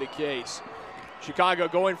to be the case. Chicago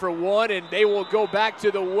going for 1, and they will go back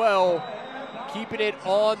to the well. Keeping it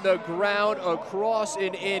on the ground, across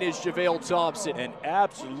and in is JaVale Thompson. And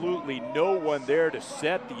absolutely no one there to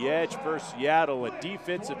set the edge for Seattle. A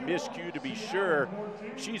defensive miscue to be sure.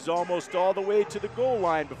 She's almost all the way to the goal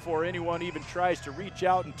line before anyone even tries to reach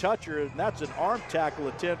out and touch her. And that's an arm tackle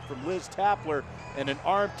attempt from Liz Tapler. And an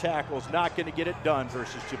arm tackle is not going to get it done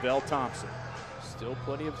versus JaVale Thompson. Still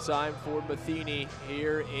plenty of time for Matheny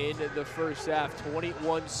here in the 1st half.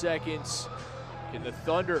 21 seconds. Can the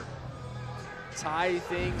Thunder tie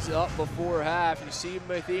things up before half? You see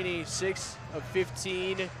Matheny, 6 of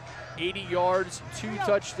 15, 80 yards, 2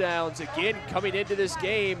 touchdowns. Again, coming into this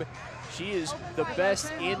game, she is the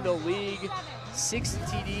best in the league. 6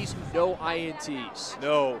 TDs, no INTs.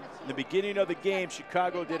 No. In the beginning of the game,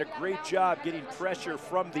 Chicago did a great job getting pressure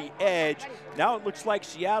from the edge. Now it looks like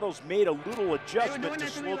Seattle's made a little adjustment to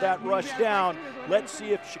slow that rush down. Let's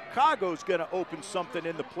see if Chicago's going to open something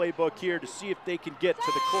in the playbook here to see if they can get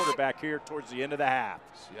to the quarterback here towards the end of the half.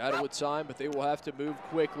 Seattle with time, but they will have to move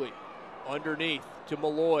quickly. underneath to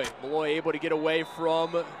Malloy. Malloy able to get away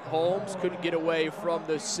from Holmes, couldn't get away from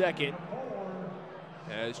the second,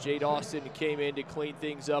 as Jade Austin came in to clean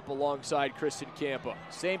things up alongside Kristen Campa.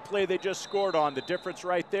 Same play they just scored on. The difference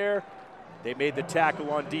right there, they made the tackle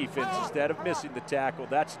on defense instead of missing the tackle.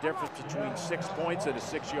 That's the difference between 6 points and a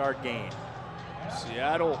 6-yard gain.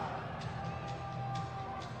 Seattle.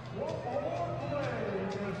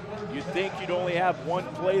 You'd think you'd only have one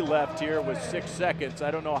play left here with 6 seconds. I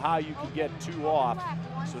don't know how you can get 2 off.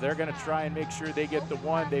 So they're going to try and make sure they get the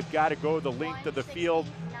one. They've got to go the length of the field.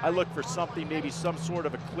 I look for something, maybe some sort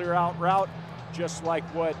of a clear out route, just like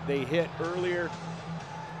what they hit earlier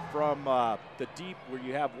from the deep, where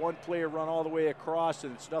you have one player run all the way across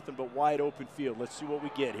and it's nothing but wide open field. Let's see what we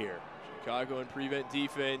get here. Chicago in prevent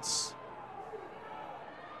defense.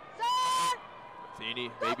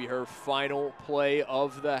 Matheny, maybe her final play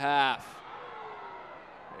of the half.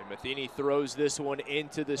 And Matheny throws this one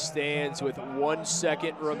into the stands with 1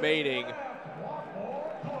 second remaining.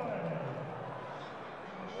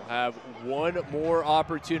 We'll have one more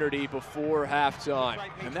opportunity before halftime.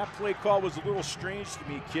 And that play call was a little strange to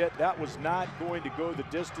me, Kit. That was not going to go the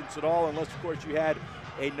distance at all, unless, of course, you had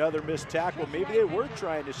another missed tackle. Maybe they were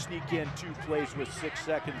trying to sneak in 2 plays with 6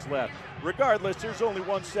 seconds left. Regardless, there's only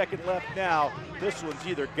 1 second left now. This one's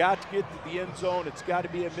either got to get to the end zone, it's got to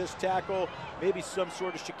be a missed tackle, maybe some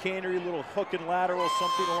sort of chicanery, little hook and lateral,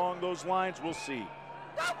 something along those lines. We'll see.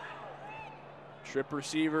 Trip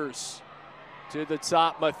receivers to the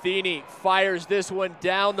top. Matheny fires this one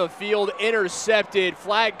down the field, intercepted.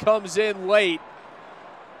 Flag comes in late.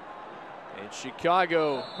 And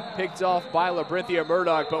Chicago picked off by Labrinthia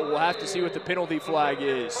Murdoch, but we'll have to see what the penalty flag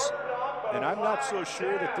is. And I'm not so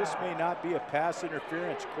sure that this may not be a pass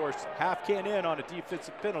interference. Of course, half can in on a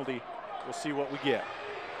defensive penalty. We'll see what we get.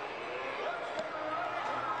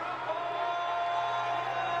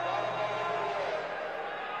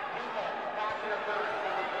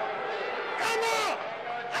 Come on!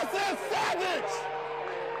 I said savage!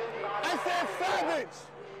 I said savage!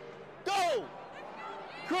 Go!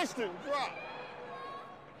 Kristen, drop.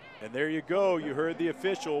 And there you go. You heard the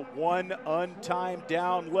official. 1 untimed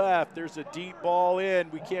down left. There's a deep ball in.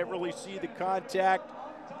 We can't really see the contact.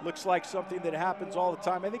 Looks like something that happens all the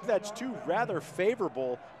time. I think that's 2 rather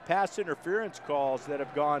favorable pass interference calls that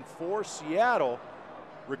have gone for Seattle.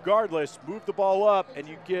 Regardless, move the ball up and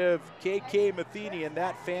you give KK Matheny and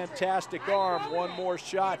that fantastic arm one more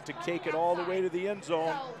shot to take it all the way to the end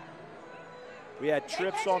zone. We had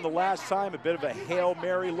trips on the last time, a bit of a Hail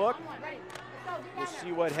Mary look. We'll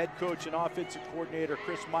see what head coach and offensive coordinator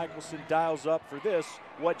Chris Michelson dials up for this,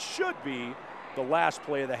 what should be the last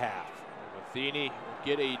play of the half. Matheny will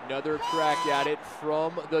get another crack at it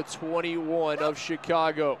from the 21 of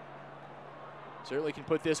Chicago. Certainly can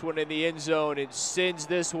put this one in the end zone and sends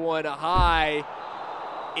this one high.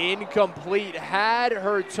 Incomplete. Had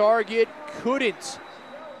her target, couldn't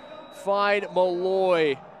find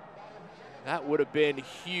Malloy. That would have been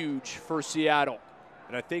huge for Seattle.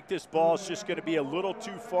 And I think this ball is just going to be a little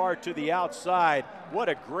too far to the outside. What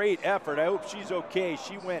a great effort. I hope she's okay.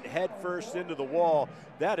 She went head first into the wall.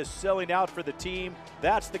 That is selling out for the team.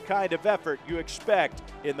 That's the kind of effort you expect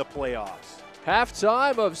in the playoffs.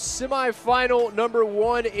 Halftime of semifinal number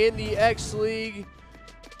 1 in the X League.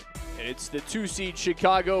 And it's the 2-seed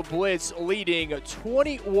Chicago Blitz leading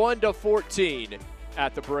 21-14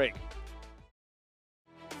 at the break.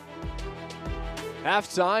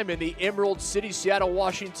 Halftime in the Emerald City, Seattle,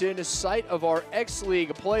 Washington, site of our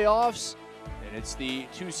X-League playoffs. And it's the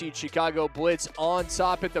 2-seed Chicago Blitz on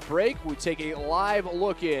top at the break. We take a live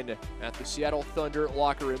look in at the Seattle Thunder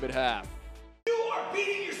locker room at half. You are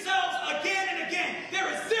beating yourselves again and again. There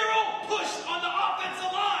is zero push on the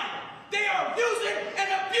offensive line. They are using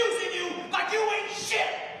and abusing you like you ain't shit.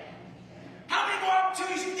 How many more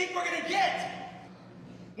opportunities do you think we're going to get?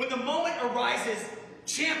 When the moment arises,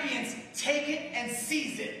 champions take it and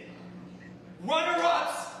seize it.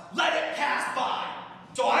 Runner-ups, let it pass by.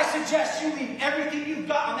 So I suggest you leave everything you've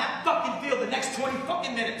got on that fucking field the next 20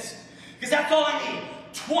 fucking minutes. Because that's all I need.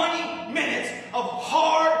 20 minutes of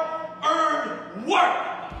hard-earned work.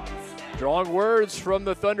 Strong words from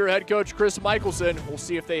the Thunder head coach Chris Michelson. We'll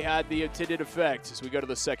see if they had the intended effect as we go to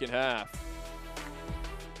the second half.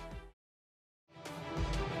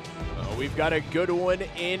 We've got a good one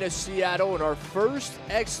in Seattle in our first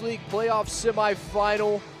X-League playoff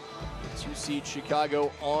semifinal. 2-seed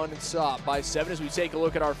Chicago on top by 7 as we take a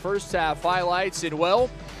look at our first half highlights. And,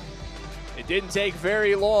 well, it didn't take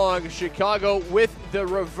very long. Chicago with the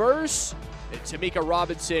reverse And Tamika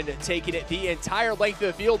Robinson taking it the entire length of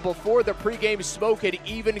the field before the pregame smoke had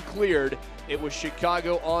even cleared. It was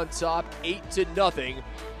Chicago on top, 8-0.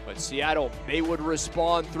 But Seattle, they would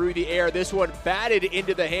respond through the air. This one batted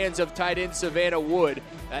into the hands of tight end Savannah Wood.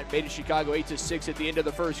 That made it Chicago 8-6 at the end of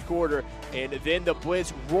the first quarter. And then the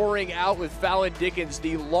blitz roaring out with Fallon Dickens,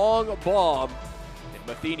 the long bomb. And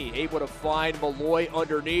Matheny able to find Malloy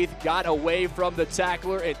underneath, got away from the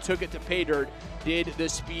tackler and took it to pay dirt, did the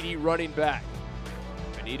speedy running back.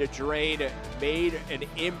 Anita Drain made an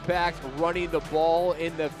impact running the ball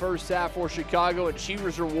in the first half for Chicago, and she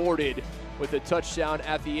was rewarded with a touchdown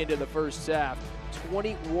at the end of the first half.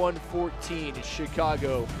 21-14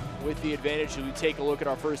 Chicago with the advantage. As we take a look at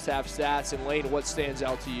our first half stats, and Lane, what stands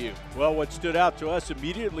out to you? Well, what stood out to us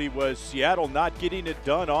immediately was Seattle not getting it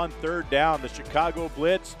done on third down. The Chicago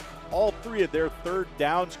Blitz, all 3 of their third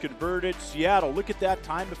downs converted. Seattle, look at that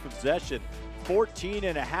time of possession.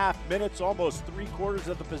 14.5 minutes, almost 3/4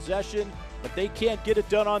 of the possession, but they can't get it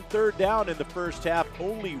done on third down in the first half.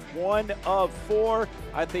 Only 1 of 4.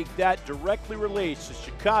 I think that directly relates to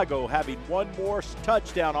Chicago having 1 more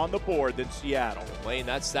touchdown on the board than Seattle. Lane,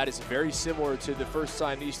 that stat is very similar to the first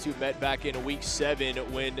time these two met back in week 7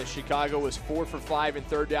 when Chicago was 4 for 5 in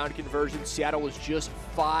third down conversions. Seattle was just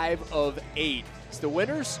 5 of 8. It's the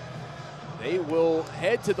winners. They will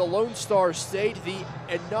head to the Lone Star State, the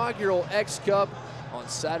inaugural X Cup, on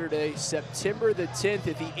Saturday, September the 10th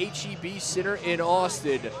at the HEB Center in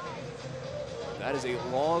Austin. That is a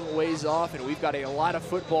long ways off, and we've got a lot of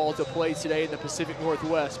football to play today in the Pacific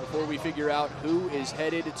Northwest before we figure out who is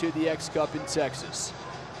headed to the X Cup in Texas.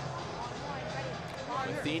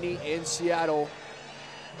 Matheny in Seattle.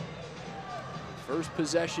 First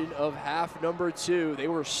possession of half number 2. They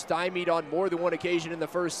were stymied on more than one occasion in the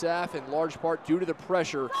first half, in large part due to the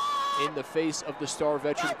pressure in the face of the star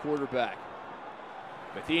veteran quarterback.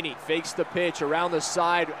 Matheny fakes the pitch around the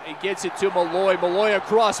side. It gets it to Malloy. Malloy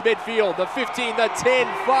across midfield. The 15, the 10,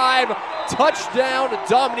 5. Touchdown,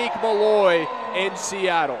 Dominique Malloy in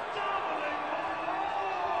Seattle.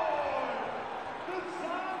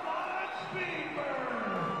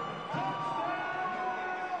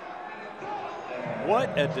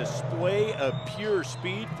 What a display of pure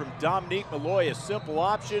speed from Dominique Malloy, a simple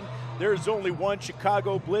option. There's only one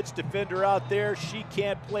Chicago Blitz defender out there. She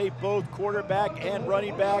can't play both quarterback and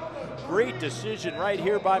running back. Great decision right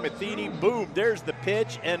here by Matheny. Boom, there's the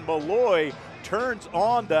pitch, and Malloy turns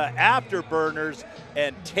on the afterburners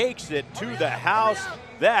and takes it to the house.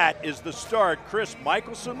 That is the start Chris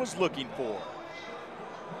Michelson was looking for.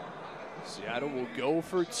 Seattle will go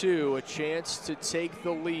for 2, a chance to take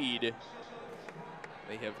the lead.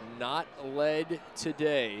 They have not led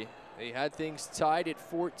today. They had things tied at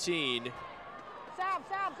 14.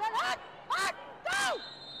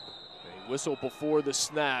 They whistle before the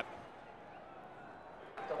snap.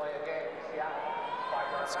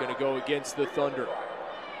 It's going to go against the Thunder.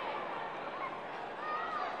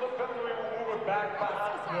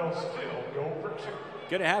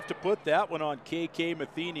 Going to have to put that one on KK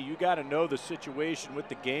Matheny. You got to know the situation with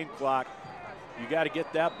the game clock. You got to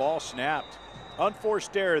get that ball snapped.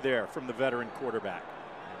 Unforced error there from the veteran quarterback.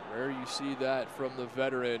 Rare you see that from the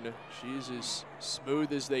veteran. She's as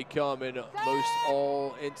smooth as they come in most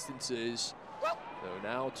all instances. So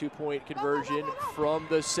now 2-point conversion from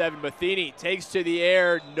the 7. Matheny takes to the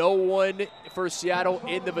air. No one for Seattle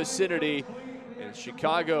in the vicinity. And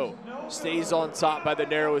Chicago stays on top by the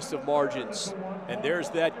narrowest of margins. And there's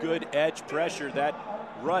that good edge pressure, that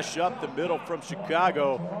rush up the middle from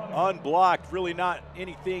Chicago, unblocked. Really not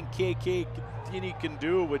anything KK can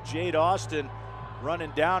do with Jade Austin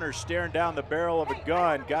running down or staring down the barrel of a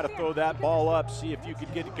gun. Got to throw that ball up, see if you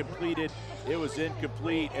could get it completed. It was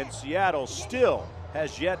incomplete, and Seattle still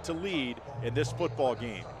has yet to lead in this football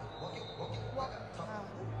game.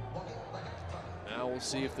 Now we'll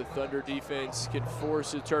see if the Thunder defense can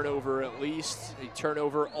force a turnover, at least a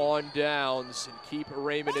turnover on downs, and keep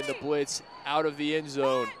Raymond in the blitz out of the end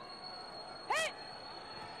zone.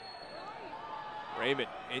 Raymond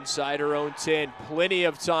inside her own 10, plenty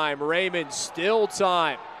of time. Raymond still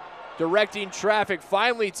time. Directing traffic,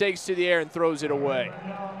 finally takes to the air and throws it away.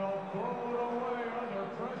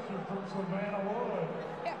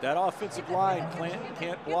 That offensive line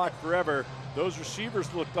can't block forever. Those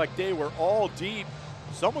receivers looked like they were all deep.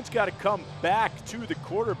 Someone's got to come back to the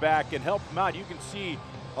quarterback and help them out. You can see,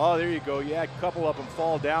 oh, there you go. Yeah, a couple of them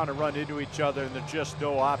fall down and run into each other, and there's just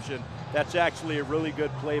no option. That's actually a really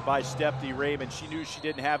good play by Stephanie Raymond. She knew she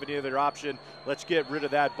didn't have any other option. Let's get rid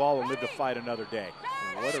of that ball and live to fight another day.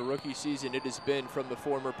 What a rookie season it has been from the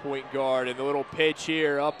former point guard. And the little pitch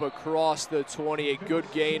here up across the 20. A good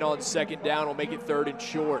gain on second down will make it 3rd and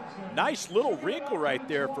short. Nice little wrinkle right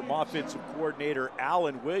there from offensive coordinator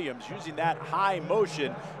Alan Williams, using that high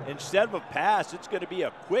motion. Instead of a pass, it's going to be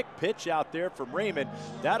a quick pitch out there from Raymond.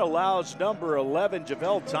 That allows number 11,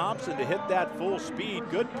 Javel Thompson, to hit that full speed.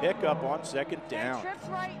 Good pickup on second down.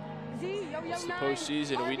 It's the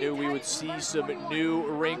postseason. We knew we would see some new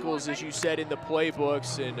wrinkles, as you said, in the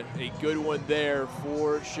playbooks, and a good one there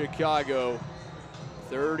for Chicago.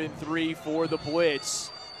 3rd and 3 for the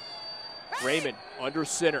Blitz. Raymond under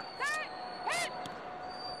center.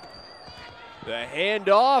 The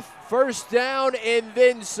handoff, first down, and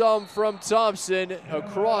then some from Thompson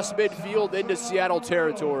across midfield into Seattle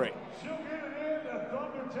territory.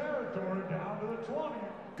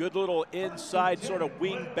 Good little inside sort of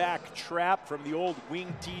wing back trap from the old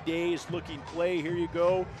wing T days looking play. Here you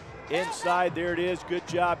go. Inside, there it is. Good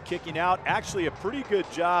job kicking out. Actually, a pretty good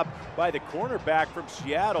job by the cornerback from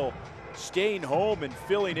Seattle, staying home and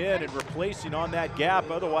filling in and replacing on that gap.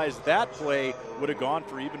 Otherwise, that play would have gone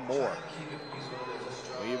for even more.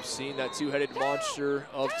 We have seen that two-headed monster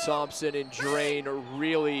of Thompson and Drain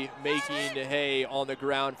really making hay on the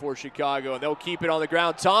ground for Chicago, and they'll keep it on the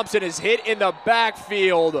ground. Thompson is hit in the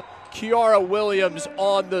backfield. Kiara Williams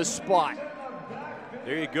on the spot.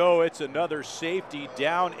 There you go. It's another safety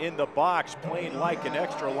down in the box, playing like an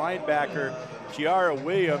extra linebacker. Kiara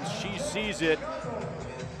Williams, she sees it.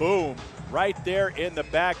 Boom. Right there in the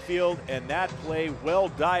backfield, and that play well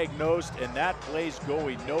diagnosed, and that play's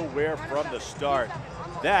going nowhere from the start.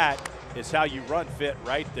 That is how you run fit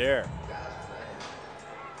right there.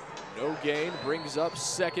 No gain, brings up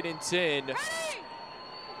 2nd and 10.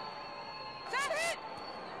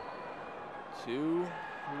 Two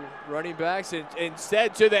running backs, and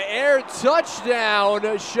instead to the air,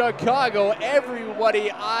 touchdown, Chicago.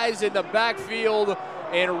 Everybody eyes in the backfield,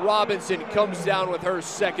 and Robinson comes down with her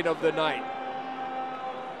 2nd of the night.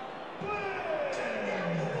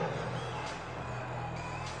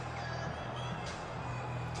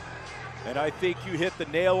 And I think you hit the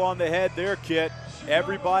nail on the head there, Kit.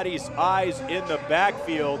 Everybody's eyes in the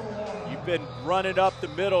backfield. You've been running up the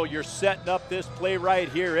middle. You're setting up this play right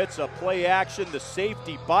here. It's a play action. The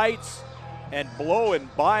safety bites and blowing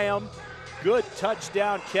by him. Good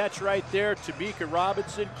touchdown catch right there. Tamika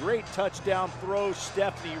Robinson. Great touchdown throw,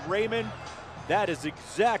 Stephanie Raymond. That is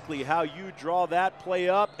exactly how you draw that play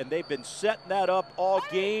up, and they've been setting that up all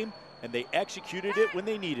game, and they executed it when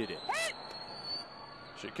they needed it.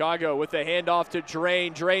 Chicago with the handoff to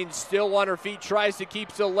Drain. Drain still on her feet, tries to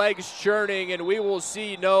keep the legs churning, and we will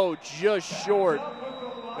see no, just short.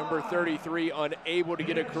 Number 33 unable to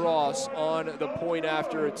get across on the point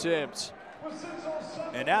after attempt.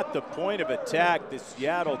 And at the point of attack, the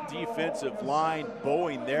Seattle defensive line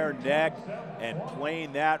bowing their neck and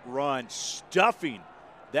playing that run, stuffing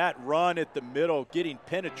that run at the middle, getting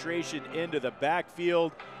penetration into the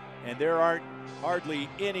backfield. And there aren't hardly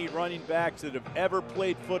any running backs that have ever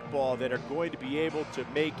played football that are going to be able to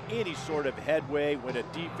make any sort of headway when a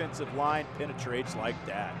defensive line penetrates like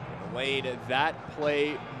that. Lane, that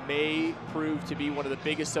play may prove to be one of the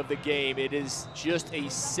biggest of the game. It is just a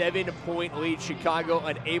 7-point lead. Chicago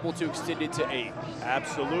unable to extend it to 8.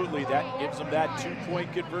 Absolutely, that gives them that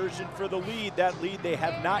 2-point conversion for the lead. That lead they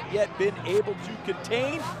have not yet been able to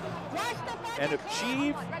contain and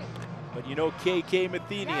achieve. But you know, KK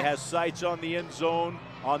Matheny has sights on the end zone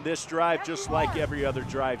on this drive, just like every other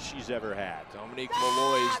drive she's ever had. Dominique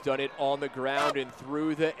Malloy's done it on the ground and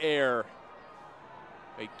through the air.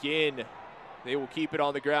 Again, they will keep it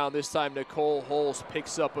on the ground. This time Nicole Hulse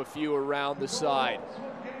picks up a few around the side.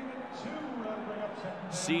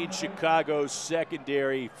 Seeing Chicago's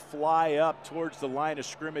secondary fly up towards the line of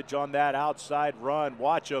scrimmage on that outside run.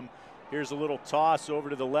 Watch them. Here's a little toss over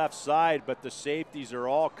to the left side, but the safeties are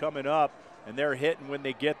all coming up, and they're hitting when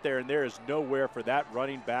they get there, and there is nowhere for that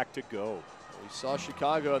running back to go. We saw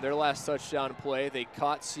Chicago in their last touchdown play. They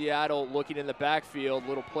caught Seattle looking in the backfield.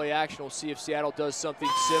 Little play action. We'll see if Seattle does something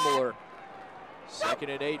similar. 2nd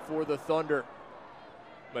and 8 for the Thunder.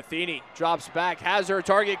 Matheny drops back, has her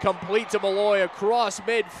target complete to Malloy across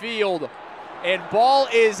midfield, and ball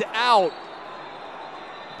is out.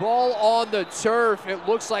 Ball on the turf. It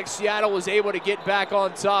looks like Seattle was able to get back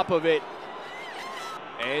on top of it.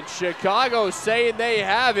 And Chicago saying they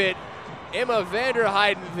have it. Emma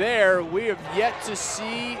Vanderheiden there. We have yet to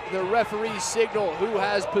see the referee signal who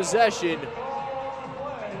has possession.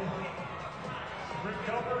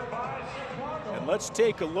 And let's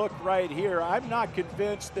take a look right here. I'm not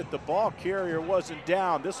convinced that the ball carrier wasn't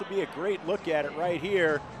down. This will be a great look at it right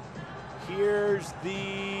here. here's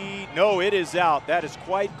no, it is out. That is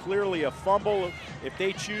quite clearly a fumble. If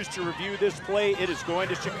they choose to review this play, it is going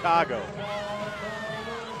to Chicago.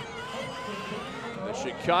 The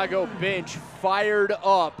Chicago bench fired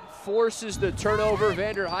up, forces the turnover.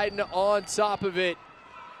 Vander Heiden on top of it.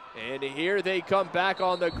 And here they come back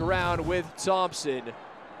on the ground with Thompson.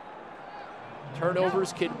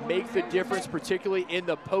 Turnovers can make the difference, particularly in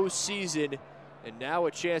the postseason. And now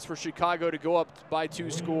a chance for Chicago to go up by 2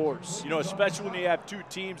 scores. You know, especially when you have 2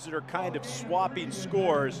 teams that are kind of swapping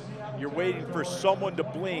scores, you're waiting for someone to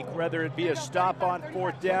blink, whether it be a stop on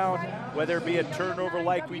 4th down, whether it be a turnover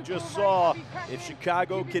like we just saw. If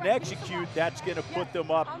Chicago can execute, that's going to put them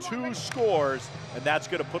up 2 scores, and that's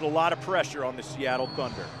going to put a lot of pressure on the Seattle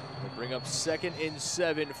Thunder. They'll bring up 2nd and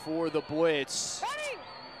 7 for the Blitz.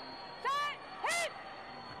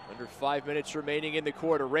 Under 5 minutes remaining in the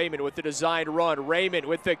quarter. Raymond with the designed run. Raymond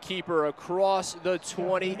with the keeper across the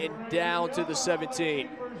 20 and down to the 17.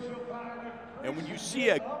 And when you see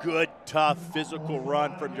a good, tough, physical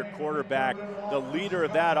run from your quarterback, the leader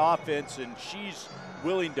of that offense, and she's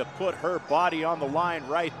willing to put her body on the line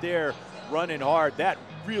right there, running hard, that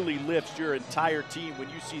really lifts your entire team when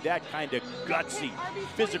you see that kind of gutsy,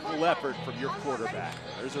 physical effort from your quarterback.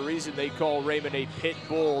 There's a reason they call Raymond a pit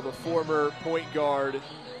bull, the former point guard.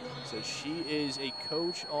 So she is a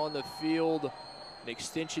coach on the field, an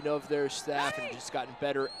extension of their staff, and just gotten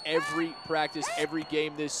better every practice, every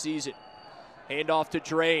game this season. Handoff to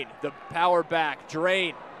Drain, the power back.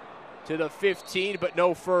 Drain to the 15, but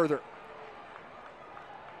no further.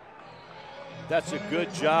 That's a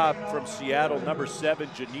good job from Seattle. Number 7,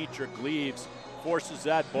 Janitra Gleaves, forces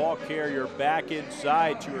that ball carrier back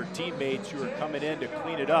inside to her teammates who are coming in to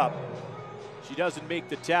clean it up. She doesn't make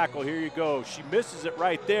the tackle. Here you go. She misses it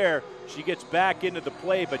right there. She gets back into the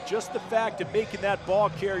play, but just the fact of making that ball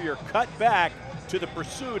carrier cut back to the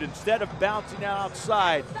pursuit instead of bouncing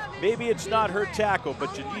outside, maybe it's not her tackle, but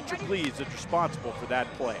Janitra Gleaves is responsible for that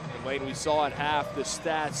play. And Lane, we saw at half the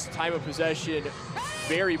stats, time of possession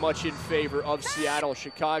very much in favor of Seattle.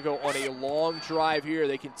 Chicago on a long drive here.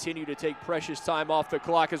 They continue to take precious time off the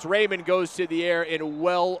clock as Raymond goes to the air and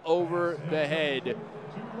well over the head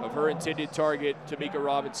of her intended target, Tamika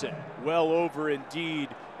Robinson. Well over indeed,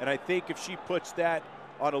 and I think if she puts that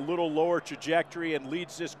on a little lower trajectory and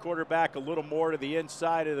leads this quarterback a little more to the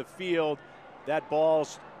inside of the field, that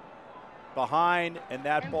ball's behind and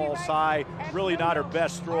that ball's high. Really not her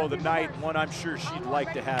best throw of the night, one I'm sure she'd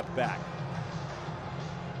like to have back.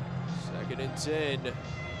 2nd and 10.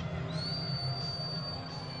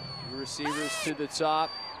 2 receivers to the top.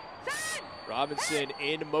 Robinson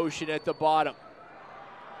in motion at the bottom.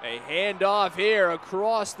 A handoff here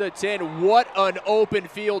across the 10. What an open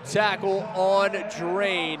field tackle on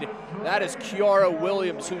Drain. That is Kiara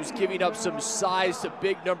Williams, who's giving up some size to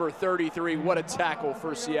big number 33. What a tackle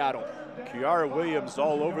for Seattle. Kiara Williams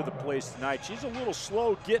all over the place tonight. She's a little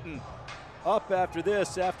slow getting up after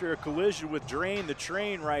this, after a collision with Drain, the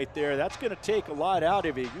train right there. That's going to take a lot out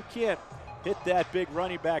of you. You can't hit that big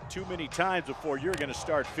running back too many times before you're going to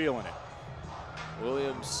start feeling it.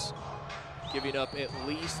 Williams giving up at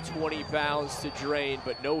least 20 pounds to Drain,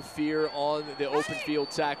 but no fear on the open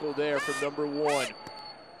field tackle there from number 1.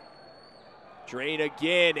 Drain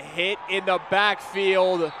again, hit in the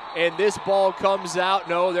backfield, and this ball comes out.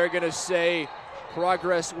 No, they're going to say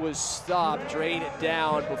progress was stopped. Drain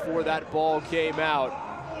down before that ball came out.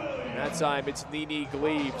 And that time it's Nene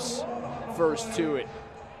Gleaves first to it.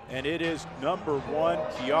 And it is number 1,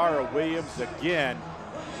 Kiara Williams again,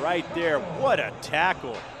 right there. What a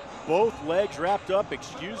tackle. Both legs wrapped up,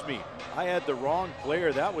 excuse me. I had the wrong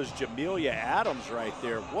player. That was Jamelia Adams right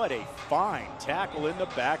there. What a fine tackle in the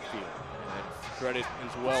backfield. And credit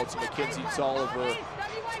as well to Mackenzie Tolliver.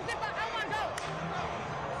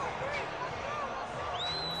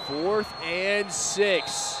 4th and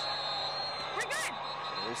 6.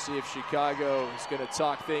 We'll see if Chicago is going to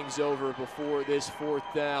talk things over before this 4th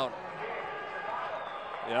down.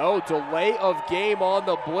 No, delay of game on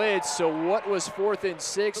the blitz. So what was 4th and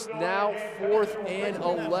 6? Now 4th and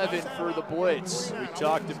 11 for the Blitz. We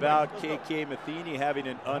talked about KK Matheny having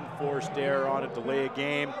an unforced error on a delay of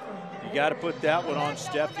game. You got to put that one on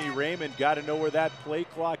Stephanie Raymond. Got to know where that play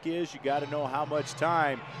clock is. You got to know how much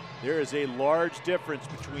time. There is a large difference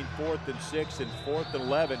between 4th and 6 and 4th and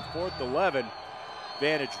 11. 4th 11,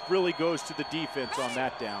 advantage really goes to the defense on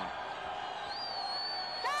that down.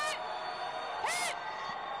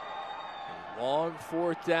 Long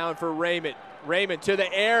 4th down for Raymond. Raymond to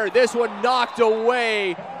the air. This one knocked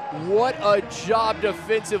away. What a job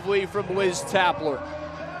defensively from Liz Tapler.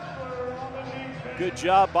 Good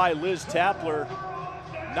job by Liz Tapler.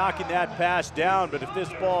 knocking that pass down, but if this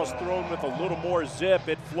ball is thrown with a little more zip,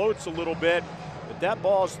 it floats a little bit. If that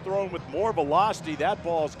ball is thrown with more velocity, that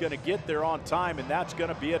ball is going to get there on time, and that's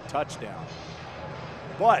going to be a touchdown.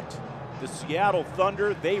 But the Seattle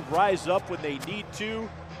Thunder, they rise up when they need to.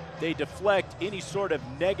 They deflect any sort of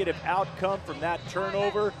negative outcome from that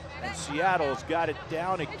turnover, and Seattle's got it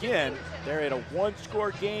down again. They're in a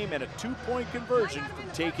one-score game and a two-point conversion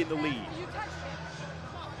from taking the lead.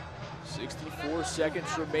 64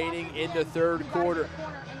 seconds remaining in the third quarter.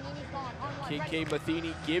 KK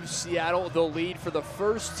Matheny gives Seattle the lead for the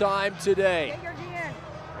first time today.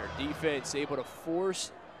 Their defense able to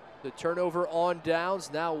force the turnover on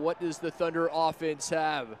downs. Now what does the Thunder offense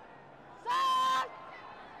have?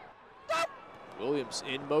 Williams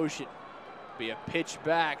in motion. Be a pitch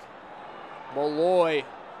back. Malloy.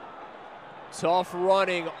 Tough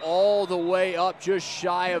running all the way up just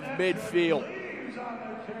shy of midfield.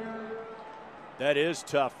 That is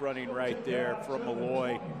tough running right there from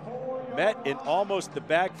Malloy. Met in almost the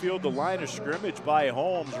backfield, the line of scrimmage by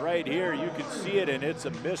Holmes right here. You can see it, and it's a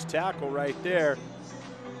missed tackle right there.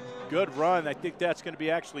 Good run. I think that's going to be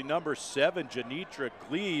actually number 7, Janitra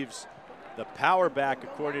Cleaves, the power back,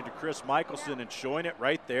 according to Chris Michelson, and showing it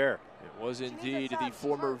right there. It was indeed the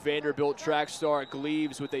former Vanderbilt track star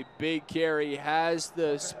Cleaves with a big carry, has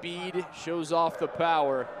the speed, shows off the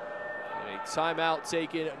power. And a timeout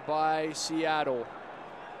taken by Seattle.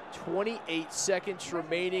 28 seconds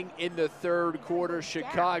remaining in the third quarter.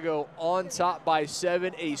 Chicago on top by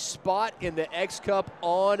 7. A spot in the X Cup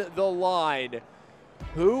on the line.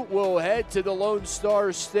 Who will head to the Lone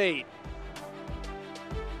Star State?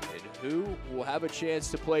 And who will have a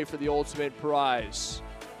chance to play for the ultimate prize?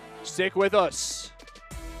 Stick with us.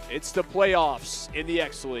 It's the playoffs in the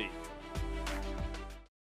XLeague.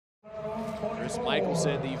 Chris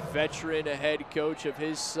Michelson, the veteran head coach of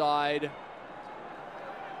his side.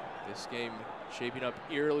 This game shaping up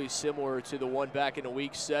eerily similar to the one back in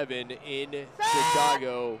Week 7 in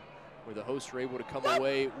Chicago, where the hosts were able to come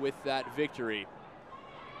away with that victory.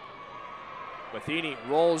 Matheny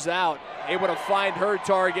rolls out, able to find her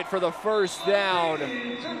target for the first down.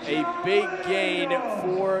 A big gain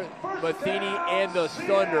for Matheny and the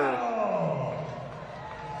Thunder.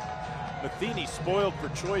 Matheny spoiled for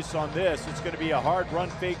choice on this. It's going to be a hard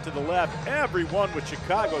run fake to the left. Everyone with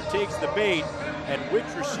Chicago takes the bait. And which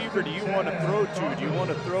receiver do you want to throw to? Do you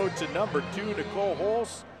want to throw to number 2, Nicole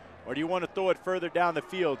Holst? Or do you want to throw it further down the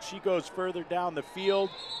field? She goes further down the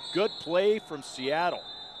field. Good play from Seattle.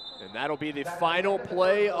 And that'll be the final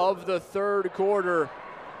play of the third quarter.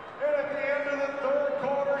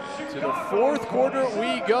 To the fourth quarter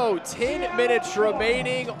we go. 10 minutes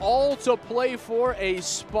remaining, all to play for, a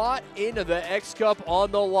spot in the X Cup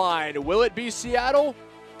on the line. Will it be Seattle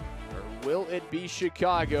or will it be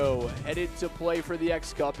Chicago headed to play for the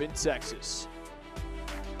X Cup in Texas?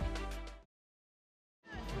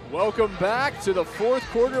 Welcome back. To the fourth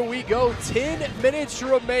quarter we go. 10 minutes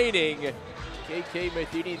remaining. KK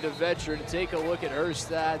Matheny, the veteran, take a look at her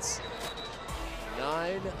stats.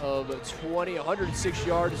 9 of 20, 106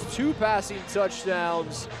 yards, 2 passing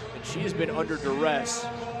touchdowns, and she's been under duress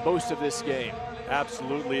most of this game.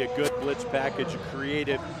 Absolutely a good blitz package, a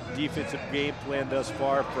creative defensive game plan thus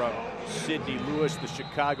far from Sydney Lewis, the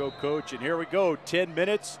Chicago coach. And here we go, 10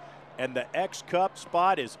 minutes, and the X Cup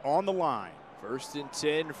spot is on the line. 1st and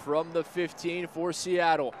 10 from the 15 for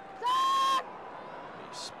Seattle.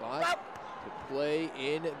 A spot to play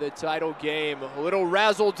in the title game. A little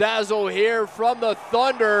razzle-dazzle here from the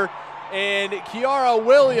Thunder, and Kiara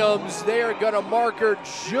Williams, they are going to mark her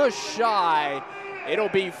just shy. It'll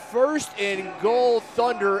be 1st and goal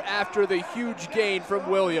Thunder after the huge gain from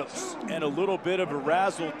Williams. And a little bit of a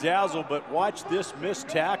razzle-dazzle, but watch this missed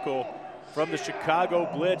tackle from the Chicago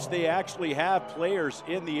Blitz. They actually have players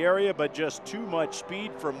in the area, but just too much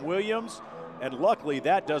speed from Williams, and luckily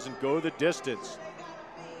that doesn't go the distance.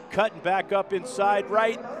 Cutting back up inside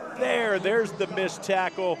right there. There's the missed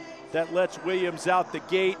tackle that lets Williams out the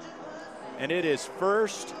gate. And it is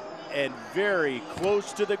 1st and very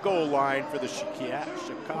close to the goal line for the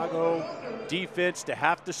Chicago defense to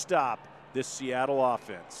have to stop this Seattle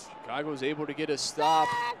offense. Chicago's able to get a stop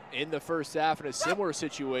in the first half in a similar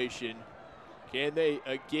situation. Can they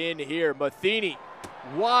again here? Matheny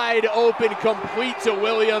wide open, complete to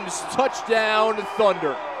Williams. Touchdown,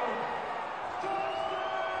 Thunder.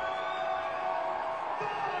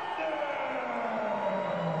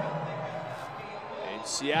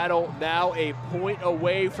 Seattle now a point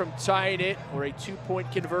away from tying it, or a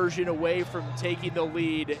 2-point conversion away from taking the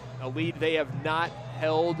lead, a lead they have not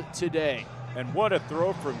held today. And what a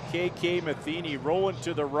throw from KK Matheny, rolling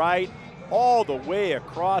to the right, all the way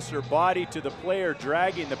across her body to the player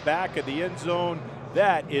dragging the back of the end zone.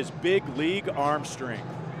 That is big league arm strength.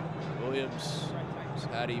 Williams has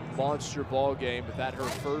had a monster ball game, but that her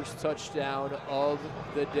first touchdown of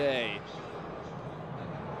the day.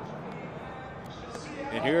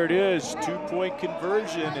 And here it is, 2-point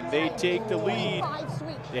conversion, and they take the lead.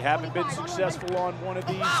 They haven't been successful on one of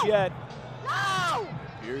these yet.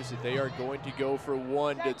 Appears that they are going to go for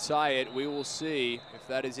one to tie it. We will see if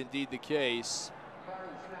that is indeed the case.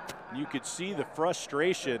 You could see the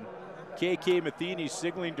frustration. KK Matheny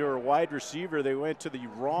signaling to her wide receiver. They went to the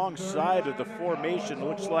wrong side of the formation.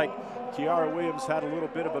 Looks like Kiara Williams had a little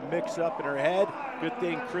bit of a mix-up in her head. Good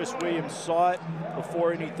thing Chris Williams saw it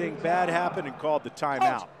before anything bad happened and called the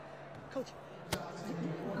timeout. Coach.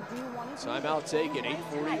 Timeout taken,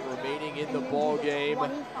 8:40 remaining in the ball game.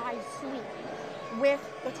 25 sweep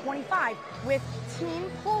with the 25, with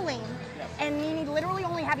team pulling, and Nene literally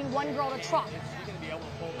only having one girl to truck.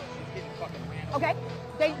 Okay,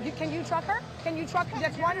 can you truck her? Can you truck her?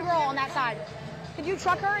 That's one girl on that side. Can you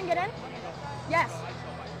truck her and get in? Yes.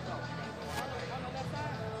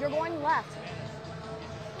 You're going left.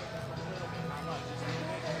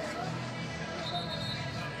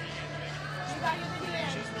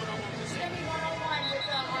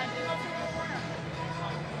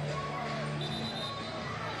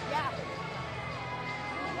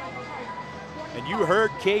 And you heard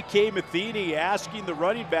KK Matheny asking the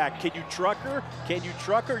running back, can you truck her? Can you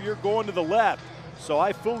truck her? You're going to the left. So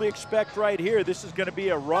I fully expect right here, this is going to be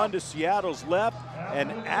a run to Seattle's left, and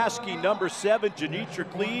asking number 7, Janitra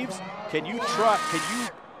Cleaves, can you truck, can you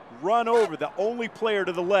run over the only player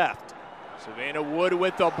to the left? Savannah Wood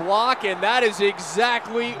with the block, and that is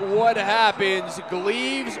exactly what happens.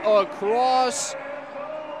 Cleaves across,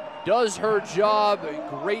 does her job.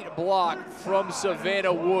 Great block from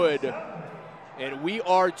Savannah Wood. And we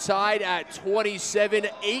are tied at 27,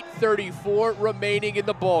 8:34 remaining in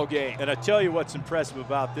the ball game. And I tell you what's impressive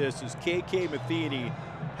about this is KK Matheny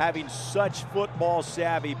having such football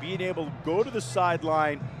savvy, being able to go to the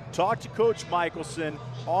sideline, talk to Coach Michelson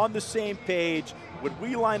on the same page. When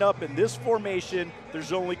we line up in this formation,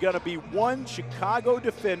 there's only going to be one Chicago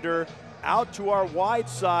defender out to our wide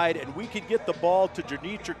side, and we can get the ball to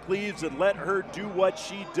Janitra Cleaves and let her do what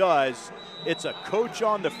she does. It's a coach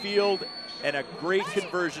on the field and a great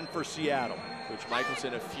conversion for Seattle. Coach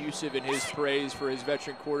Michelson, effusive in his praise for his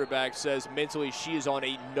veteran quarterback, says mentally she is on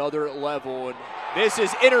another level. And this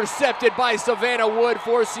is intercepted by Savannah Wood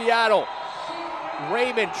for Seattle.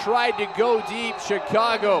 Raymond tried to go deep.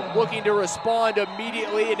 Chicago looking to respond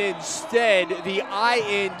immediately, and instead the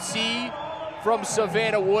INT from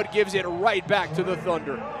Savannah Wood gives it right back to the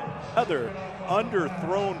Thunder. Another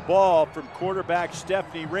underthrown ball from quarterback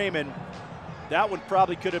Stephanie Raymond. That one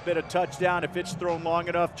probably could have been a touchdown if it's thrown long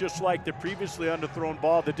enough, just like the previously underthrown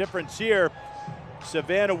ball. The difference here,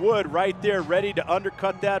 Savannah Wood right there ready to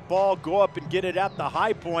undercut that ball, go up and get it at the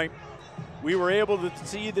high point. We were able to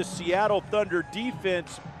see the Seattle Thunder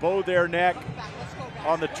defense bow their neck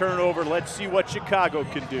on the turnover. Let's see what Chicago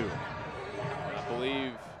can do. I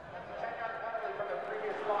believe.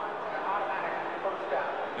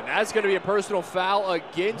 And that's going to be a personal foul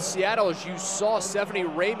against Seattle, as you saw Stephanie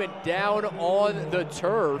Raymond down on the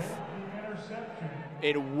turf.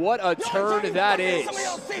 And what a turn that is.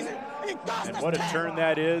 And what a turn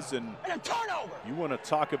that is. And you want to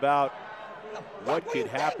talk about what could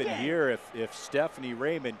happen here if Stephanie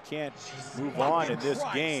Raymond can't move on in this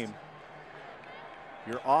game.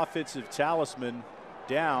 Your offensive talisman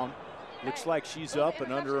down. Looks like she's up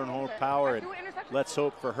and under her own power. And let's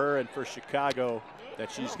hope for her and for Chicago that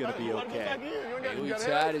she's going to be okay. Haley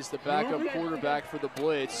Tad is the backup quarterback for the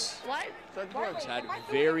Blitz. Has had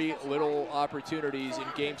very little opportunities in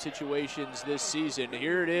game situations this season.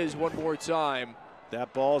 Here it is one more time.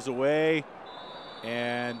 That ball's away,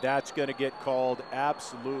 and that's going to get called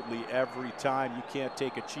absolutely every time. You can't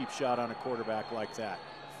take a cheap shot on a quarterback like that.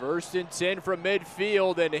 1st and 10 from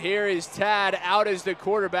midfield, and here is Tad out as the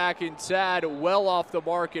quarterback, and Tad well off the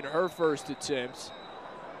mark in her first attempt,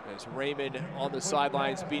 as Raymond on the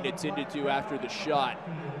sidelines being attended to after the shot.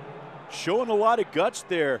 Showing a lot of guts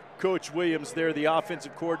there, Coach Williams there, the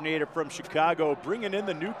offensive coordinator from Chicago, bringing in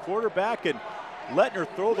the new quarterback and letting her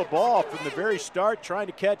throw the ball from the very start, trying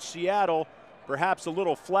to catch Seattle. Perhaps a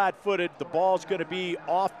little flat-footed. The ball's going to be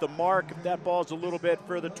off the mark. If that ball's a little bit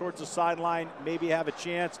further towards the sideline, maybe have a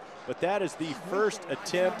chance. But that is the first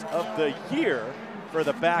attempt of the year for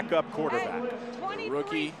the backup quarterback. The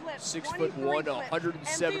rookie, 6'1",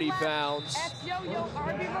 170 pounds.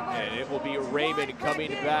 And it will be Raymond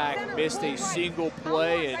coming back. Missed a single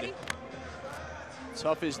play, and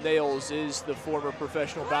Tough as nails is the former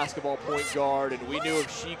professional basketball point guard, and we knew if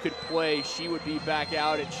she could play, she would be back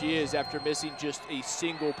out, and she is after missing just a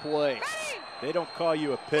single play. They don't call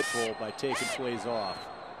you a pit bull by taking plays off.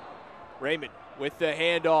 Raymond with the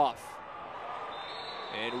handoff.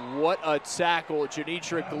 And what a tackle,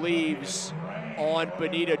 Janitra Gleaves on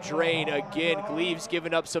Benita Drain. Again, Gleaves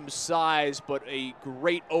giving up some size, but a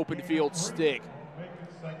great open field stick.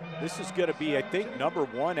 This is going to be, I think,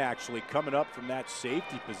 #1 actually coming up from that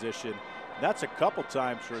safety position. That's a couple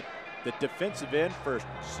times where the defensive end for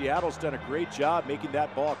Seattle's done a great job making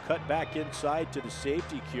that ball cut back inside to the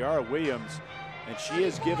safety, Kiara Williams. And she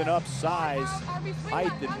has given up size,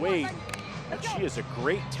 height, and weight. But she is a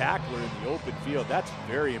great tackler in the open field. That's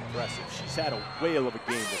very impressive. She's had a whale of a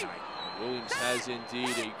game tonight. Williams has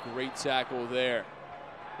indeed a great tackle there.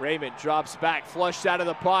 Raymond drops back, flushed out of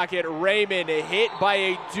the pocket. Raymond hit by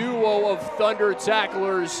a duo of Thunder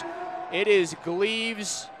tacklers. It is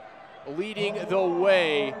Gleaves leading the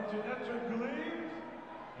way.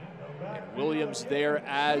 And Williams there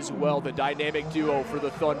as well, the dynamic duo for the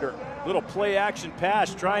Thunder. Little play action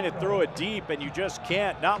pass, trying to throw it deep, and you just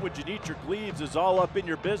can't. Not when Janitra Gleaves is all up in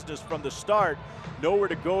your business from the start. Nowhere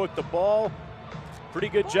to go with the ball. Pretty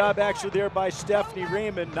good job actually there by Stephanie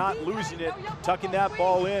Raymond, not losing it, tucking that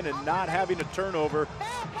ball in and not having a turnover.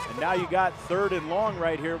 And now you got 3rd and long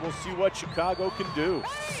right here. We'll see what Chicago can do.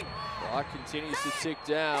 Clock continues to tick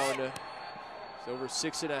down. It's over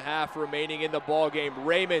 6.5 remaining in the ball game.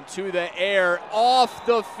 Raymond to the air, off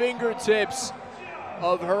the fingertips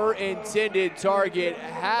of her intended target.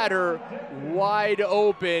 Had her wide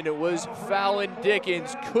open, was Fallon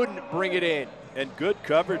Dickens, couldn't bring it in. And good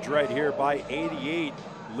coverage right here by 88,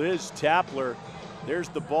 Liz Tapler. There's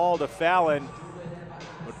the ball to Fallon,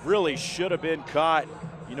 but really should have been caught.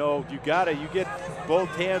 You know, you get both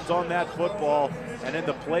hands on that football, and in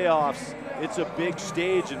the playoffs, it's a big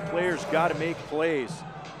stage and players gotta make plays.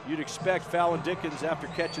 You'd expect Fallon Dickens, after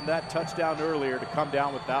catching that touchdown earlier, to come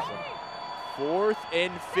down with that one. 4th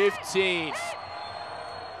and 15.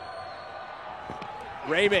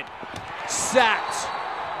 Raymond sacked.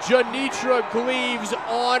 Janitra Gleaves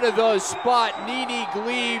on the spot. Nene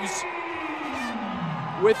Gleaves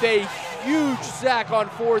with a huge sack on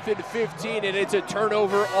 4th and 15, and it's a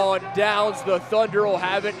turnover on downs. The Thunder will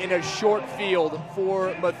have it in a short field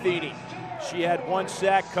for Matheny. She had 1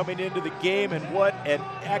 sack coming into the game, and what an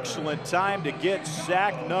excellent time to get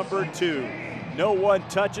sack #2. No one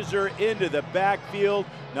touches her into the backfield.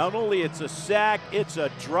 Not only it's a sack, it's a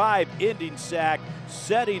drive-ending sack,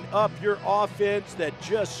 setting up your offense that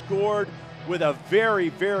just scored with a very,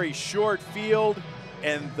 very short field,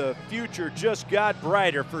 and the future just got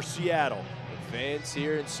brighter for Seattle. The fans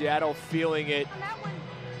here in Seattle feeling it.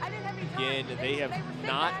 Again, they have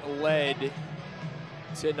not led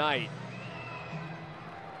tonight.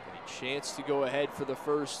 A chance to go ahead for the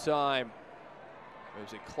first time. It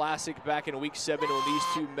was a classic back in Week 7 when these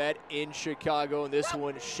two met in Chicago, and this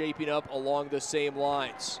one shaping up along the same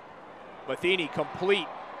lines. Matheny complete.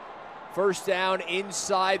 First down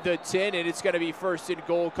inside the 10, and it's going to be 1st and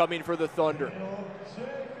goal coming for the Thunder.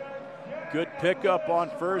 Good pickup on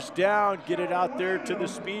 1st down. Get it out there to the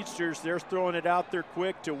speedsters. They're throwing it out there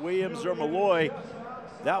quick to Williams or Malloy.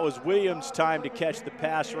 That was Williams' time to catch the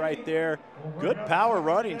pass right there. Good power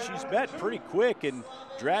running. She's met pretty quick and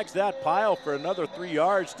drags that pile for another 3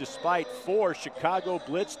 yards despite 4 Chicago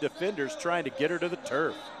Blitz defenders trying to get her to the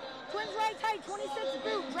turf. Twins right tight, 26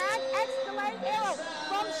 boot, drag, X, delay, arrow,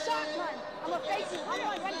 from shotgun. I'm a face you, I'm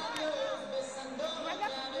on, ready.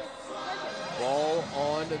 Ball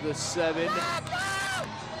on the 7.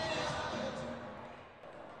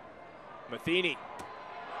 Matheny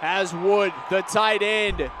has Wood, the tight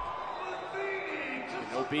end.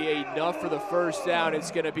 It'll be enough for the first down.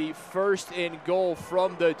 It's going to be 1st and goal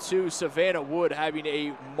from the 2. Savannah Wood having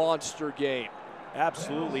a monster game.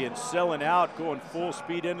 Absolutely, and selling out, going full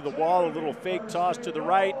speed into the wall, a little fake toss to the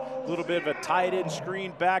right, a little bit of a tight end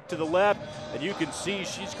screen back to the left, and you can see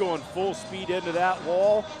she's going full speed into that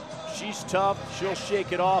wall. She's tough, she'll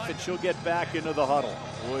shake it off, and she'll get back into the huddle.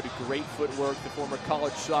 Wood, great footwork. The former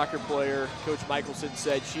college soccer player, Coach Michelson,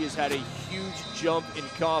 said she has had a huge jump in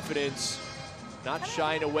confidence, not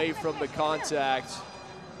shying away from the contact.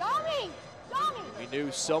 We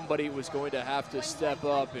knew somebody was going to have to step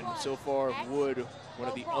up, and so far Wood, one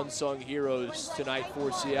of the unsung heroes tonight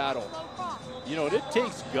for Seattle. You know, it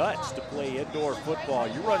takes guts to play indoor football.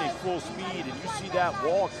 You're running full speed and you see that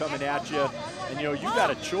wall coming at you, and you know, you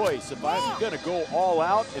got a choice. If I'm going to go all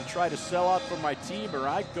out and try to sell out for my team, or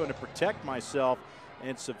I'm going to protect myself.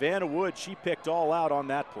 And Savannah Wood, she picked all out on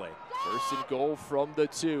that play. 1st and goal from the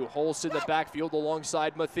 2. Holst in the backfield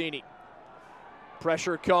alongside Matheny.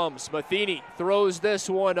 Pressure comes. Matheny throws this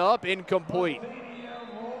one up, incomplete.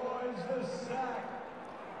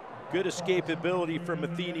 Good escapability from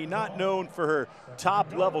Matheny, not known for her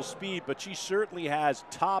top-level speed, but she certainly has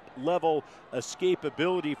top-level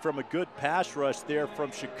escapability from a good pass rush there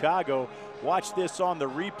from Chicago. Watch this on the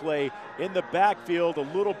replay. In the backfield, a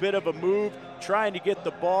little bit of a move, trying to get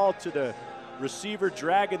the ball to the receiver,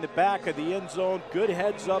 dragging the back of the end zone. Good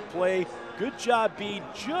heads-up play. Good job being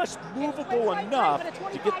just movable enough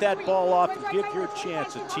to get that ball off and give your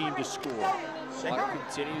chance a team to score. Clock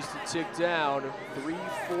continues to tick down.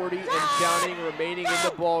 3:40 and counting remaining in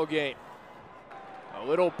the ball game. A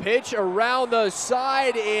little pitch around the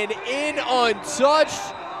side and in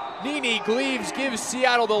untouched. Nene Gleaves gives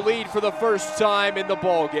Seattle the lead for the first time in the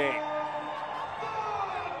ball game.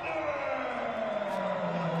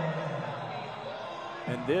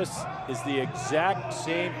 And this is the exact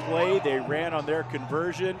same play they ran on their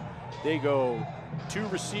conversion. They go 2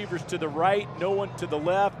 receivers to the right, no one to the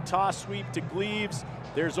left, toss sweep to Gleaves.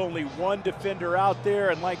 There's only 1 defender out there,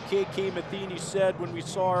 and like KK Matheny said when we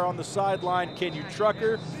saw her on the sideline, can you truck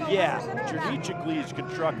her? Yeah, Jernicha Gleaves can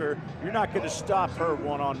truck her. You're not going to stop her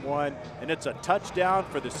one-on-one, and it's a touchdown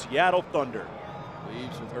for the Seattle Thunder.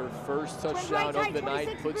 Gleaves with her first touchdown of the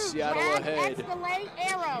night puts Seattle ahead.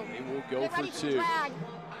 They will go for 2.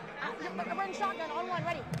 We're in shotgun, on 1,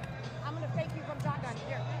 ready. I'm going to fake you from shotgun,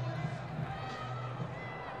 here.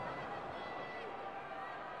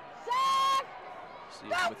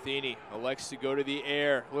 Matheny elects to go to the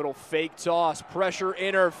air. Little fake toss, pressure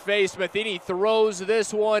in her face. Matheny throws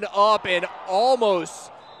this one up and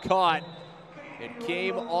almost caught. It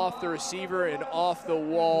came off the receiver and off the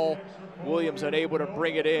wall. Williams unable to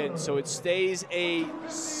bring it in, so it stays a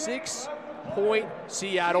 6-point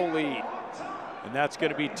Seattle lead. And that's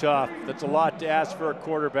going to be tough. That's a lot to ask for a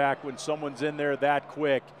quarterback when someone's in there that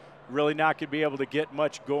quick. Really not going to be able to get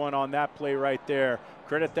much going on that play right there.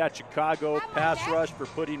 Credit that Chicago pass rush for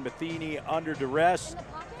putting Matheny under duress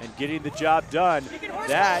and getting the job done.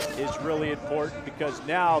 That is really important because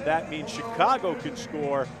now that means Chicago can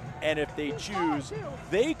score, and if they choose,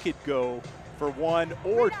 they could go for 1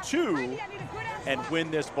 or 2 and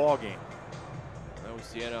win this ball game. That was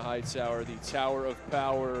Deanna Hightower, the Tower of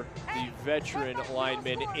Power, the veteran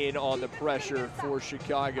lineman in on the pressure for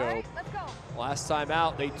Chicago. Last time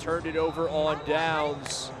out, they turned it over on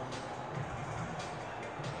downs.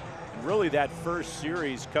 And really that first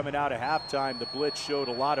series coming out of halftime, the Blitz showed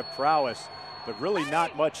a lot of prowess, but really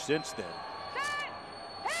not much since then.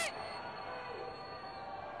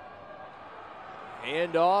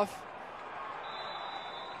 Handoff.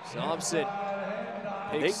 Thompson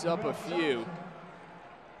picks up a few.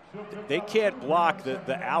 They can't block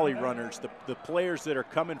the alley runners, the players that are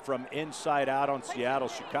coming from inside out on Seattle.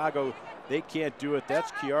 Chicago, they can't do it.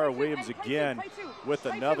 That's Kiara Williams again with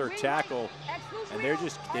another tackle, and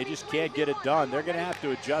they just can't get it done. They're going to have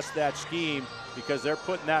to adjust that scheme because they're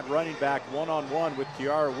putting that running back one-on-one with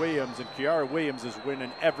Kiara Williams, and Kiara Williams is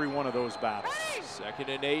winning every one of those battles. 2nd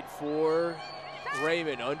and 8 for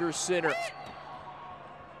Raymond under center.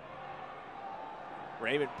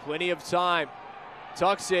 Raymond, plenty of time.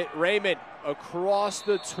 Tucks it, Raymond across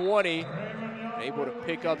the 20. Able to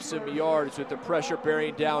pick up some yards with the pressure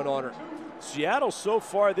bearing down on her. Seattle so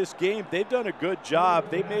far this game, they've done a good job.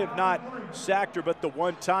 They may have not sacked her but the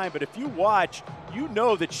one time, but if you watch, you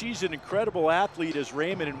know that she's an incredible athlete as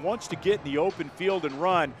Raymond and wants to get in the open field and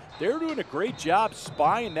run. They're doing a great job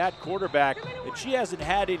spying that quarterback, and she hasn't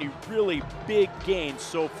had any really big gains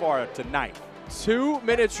so far tonight. 2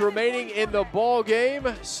 minutes remaining in the ball game.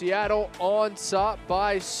 Seattle on top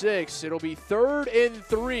by 6. It'll be 3rd and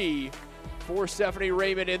 3 for Stephanie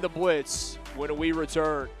Raymond in the Blitz when we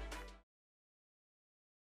return.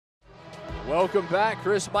 Welcome back,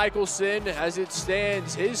 Chris Michelson. As it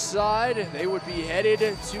stands his side, they would be headed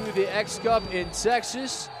to the X Cup in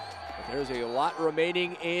Texas. But there's a lot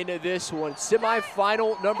remaining in this one.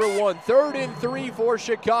 Semi-final number 1, 3rd and 3 for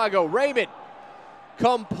Chicago. Raymond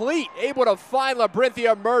complete, able to find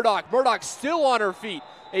Labrinthia Murdoch. Murdoch still on her feet.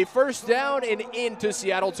 A first down and into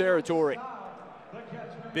Seattle territory.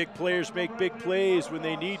 Big players make big plays when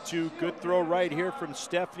they need to. Good throw right here from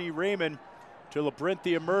Stephanie Raymond to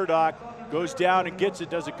Labrinthia Murdoch. Goes down and gets it,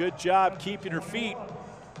 does a good job keeping her feet,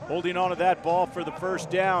 holding on to that ball for the first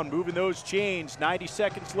down, moving those chains. 90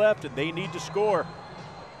 seconds left, and they need to score.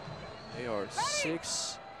 They are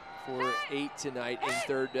 6 for 8 tonight in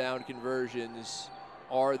 3rd down conversions.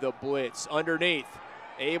 Are the Blitz underneath,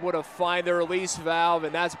 able to find the release valve,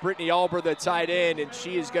 and that's Brittany Alber, the tight end, and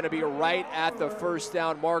she is going to be right at the first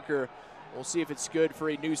down marker. We'll see if it's good for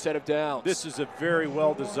a new set of downs. This is a very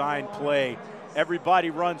well-designed play. everybody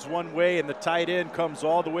runs one way and the tight end comes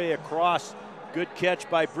all the way across. Good catch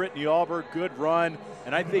by Brittany Albert, good run,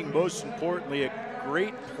 and I think most importantly, a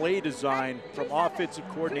great play design from offensive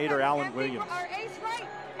coordinator Alan Williams.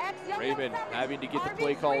 Raymond having to get the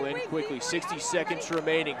play call in quickly. 60 seconds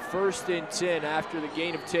remaining. 1st and 10 after the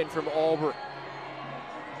gain of 10 from Auburn.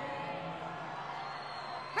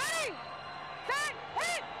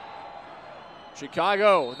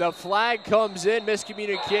 Chicago, the flag comes in,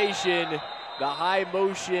 miscommunication. The high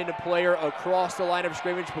motion player across the line of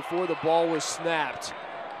scrimmage before the ball was snapped.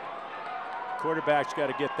 Quarterback's got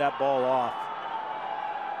to get that ball off.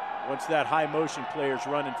 Once that high motion player's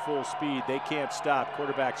running full speed, they can't stop.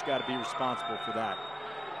 Quarterback's got to be responsible for that.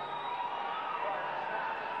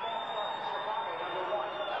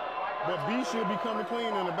 But B should be coming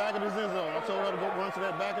clean in the back of his end zone. I told her to go run to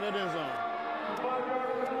that back of that end zone.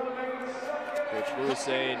 Coach Lewis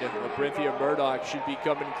saying Brinthia Murdoch should be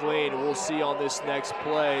coming clean. We'll see on this next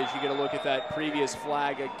play as you get a look at that previous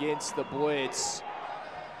flag against the blitz.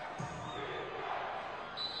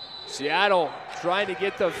 Seattle trying to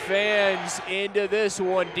get the fans into this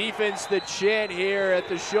one. Defense the chant here at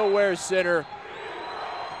the ShoWare Center.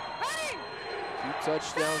 2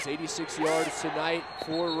 touchdowns, 86 yards tonight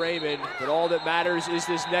for Raymond. But all that matters is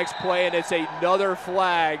this next play, and it's another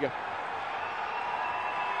flag.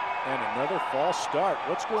 And another false start.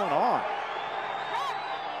 What's going on?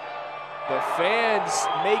 The fans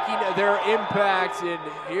making their impact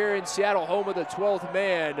here in Seattle, home of the 12th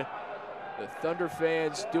man. The Thunder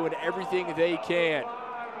fans doing everything they can.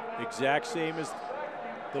 Exact same as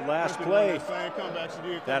the last play.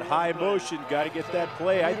 That high motion, got to get that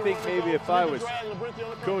play. I think maybe if I was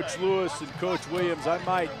Coach Lewis and Coach Williams, I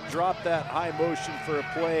might drop that high motion for a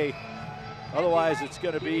play. Otherwise, it's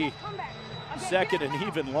going to be second and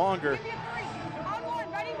even longer.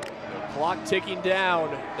 The clock ticking down,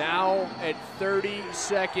 now at 30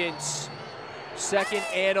 seconds. 2nd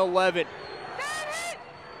and 11.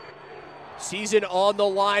 Season on the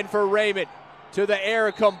line for Raymond. To the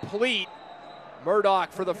air, complete.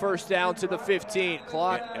 Murdoch for the 1st down to the 15.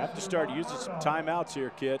 Clock. You have to start using some timeouts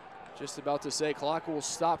here, kid. Just about to say, clock will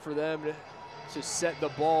stop for them to set the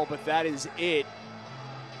ball, but that is it.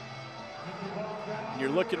 You're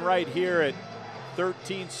looking right here at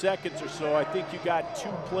 13 seconds or so. I think you got 2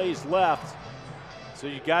 plays left. So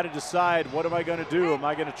you got to decide, what am I going to do? Am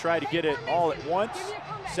I going to try to get it all at once?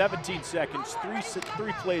 17 seconds,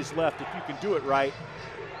 three plays left if you can do it right.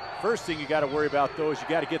 First thing you got to worry about, though, is you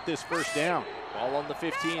got to get this 1st down. Ball on the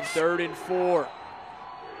 15, 3rd and 4.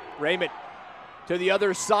 Raymond to the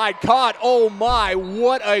other side, caught. Oh my,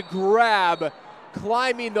 what a grab.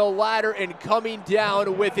 Climbing the ladder and coming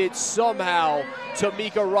down with it somehow,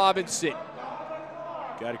 Tamika Robinson.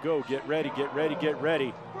 Got to go, get ready, get ready, get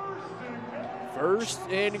ready.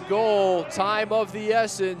 1st and goal, time of the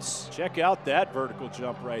essence. Check out that vertical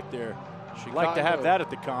jump right there. You'd like to have that at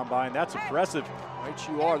the combine. That's impressive. Right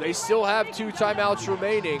you are. They still have 2 timeouts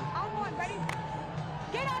remaining. Or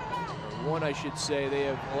 1, I should say. They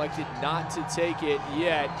have elected not to take it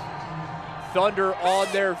yet. Thunder on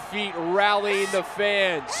their feet, rallying the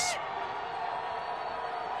fans.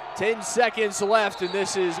 10 seconds left, and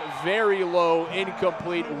this is very low,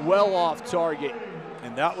 incomplete, well off target.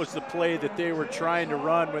 And that was the play that they were trying to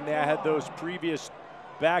run when they had those previous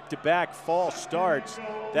back-to-back false starts.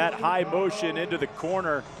 That high motion into the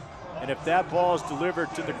corner, and if that ball is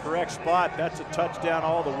delivered to the correct spot, that's a touchdown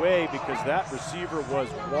all the way, because that receiver was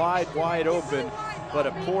wide open, but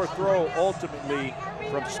a poor throw ultimately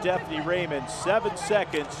from Stephanie Raymond. 7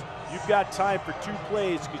 seconds. You've got time for 2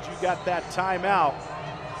 plays because you got that timeout,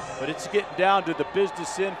 but it's getting down to the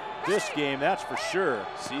business in this game, that's for sure.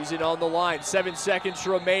 Season on the line, 7 seconds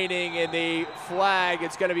remaining, and the flag,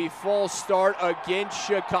 it's going to be false start against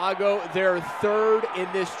Chicago, their 3rd in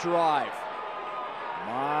this drive.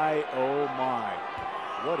 My, oh my.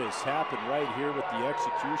 What has happened right here with the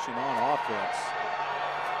execution on offense?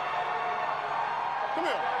 Come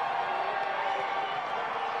here.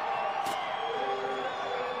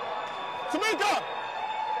 Tamika!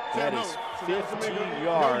 That is 15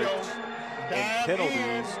 yards and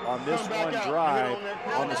penalties on this one drive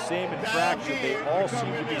on the same infraction. They all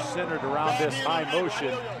seem to be centered around this high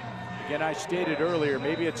motion. Again, I stated earlier,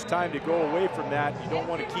 maybe it's time to go away from that. You don't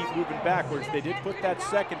want to keep moving backwards. They did put that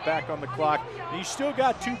 2nd back on the clock. And you still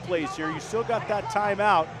got 2 plays here. You still got that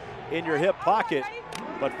timeout in your hip pocket.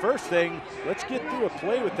 But first thing, let's get through a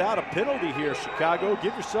play without a penalty here, Chicago.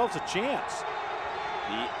 Give yourselves a chance.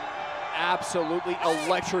 The absolutely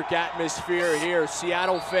electric atmosphere here.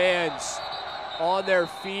 Seattle fans on their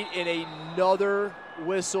feet in another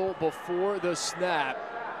whistle before the snap.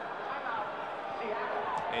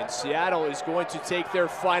 And Seattle is going to take their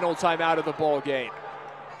final time out of the ball game.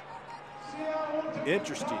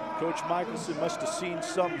 Interesting. Coach Michelson must have seen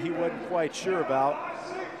something he wasn't quite sure about.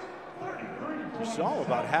 He saw him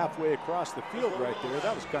about halfway across the field right there.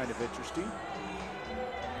 That was kind of interesting.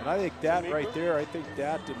 And I think that right there,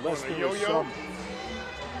 unless there was some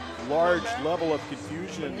large level of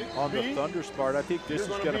confusion on the Thunder's part, I think this is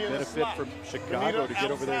going to benefit from Chicago to get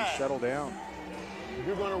over there and settle down.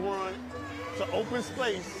 You're going to run to open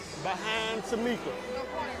space behind Tamika.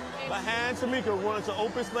 Behind Tamika, run to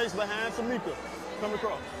open space behind Tamika. Come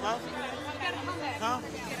across, huh? Huh?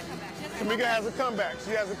 Tamika has a comeback.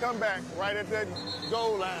 She has a comeback right at that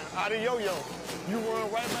goal line, out of yo-yo. You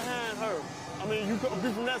run right behind her. I mean, you could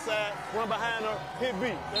be from that side, run behind her, hit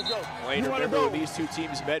B. Let's go. Wayne, remember when these two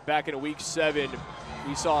teams met back in week 7,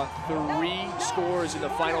 we saw 3 scores in the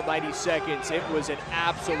final 90 seconds. It was an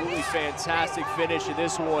absolutely fantastic finish in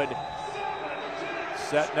this one.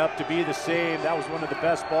 Setting up to be the same. That was one of the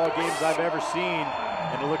best ball games I've ever seen.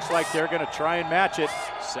 And it looks like they're going to try and match it.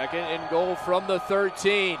 2nd and goal from the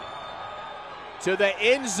 13. To the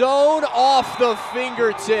end zone, off the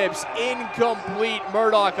fingertips, incomplete.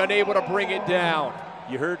 Murdoch unable to bring it down.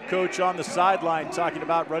 You heard Coach on the sideline talking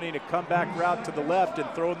about running a comeback route to the left and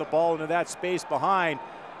throwing the ball into that space behind.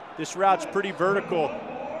 This route's pretty vertical.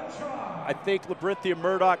 I think Labrinthia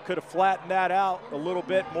Murdoch could have flattened that out a little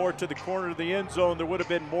bit more to the corner of the end zone. There would have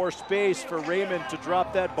been more space for Raymond to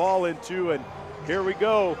drop that ball into, and here we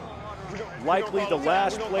go. Likely the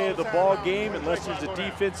last play of the ball game unless there's a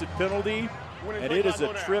defensive penalty. And it is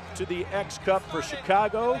a trip to the X Cup for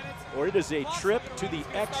Chicago, or it is a trip to the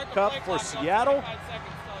X Cup for Seattle.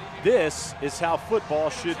 This is how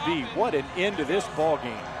football should be. What an end to this ball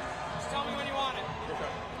game. Just tell me when you want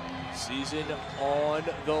it. Season on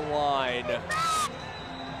the line.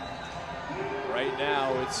 Right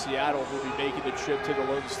now, it's Seattle who will be making the trip to the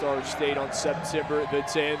Lone Star State on September the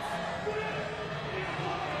 10th.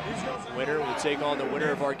 Winner will take on the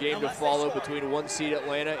winner of our game to follow between 1 seed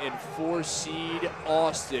Atlanta and 4 seed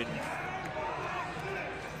Austin.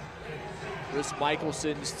 Chris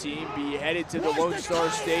Michelson's team be headed to the Lone Star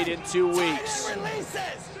State in 2 weeks.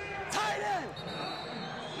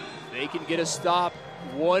 They can get a stop,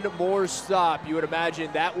 one more stop. You would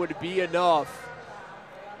imagine that would be enough.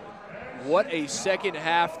 What a second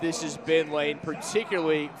half this has been, Lane,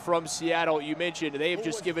 particularly from Seattle. You mentioned they have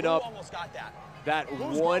just given up that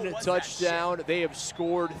one touchdown. They have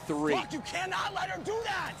scored 3. Fuck, you cannot let her do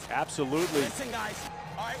that. Absolutely. Listen, guys.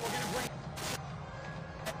 All right, we're going to bring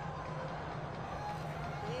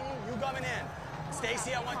you coming in.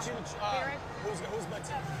 Stacy, I want you to, who's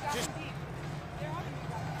blitzing? Just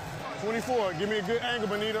 24, give me a good angle,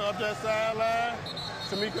 Bonita, up that sideline.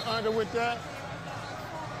 Tamika under with that.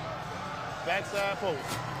 Backside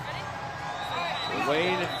post.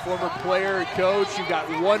 Wayne, former player and coach, you've got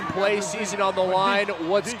 1 play, season on the line.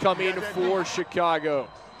 What's coming for Chicago?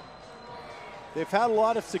 They've had a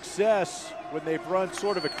lot of success when they've run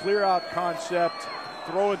sort of a clear out concept,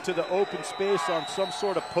 throwing to the open space on some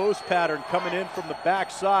sort of post pattern coming in from the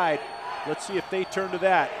backside. Let's see if they turn to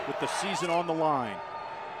that with the season on the line.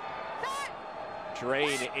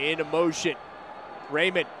 Drain in motion.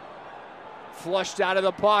 Raymond flushed out of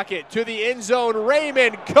the pocket to the end zone.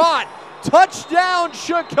 Raymond caught. Touchdown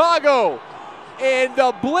Chicago. And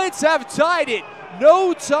the Blitz have tied it.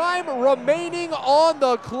 No time remaining on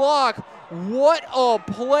the clock. What a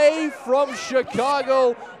play from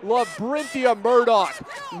Chicago. Labrinthia Murdoch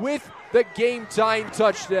with the game-tying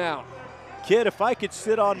touchdown. Kid, if I could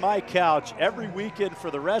sit on my couch every weekend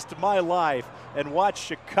for the rest of my life and watch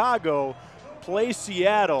Chicago play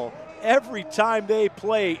Seattle, every time they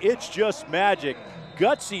play, it's just magic.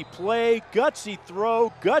 Gutsy play, gutsy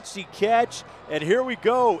throw, gutsy catch, and here we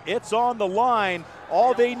go. It's on the line.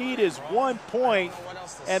 All they need is 1 point,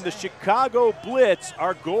 and the Chicago Blitz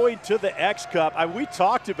are going to the X Cup. We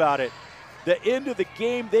talked about it. The end of the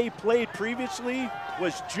game they played previously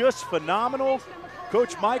was just phenomenal.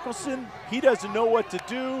 Coach Michelson, he doesn't know what to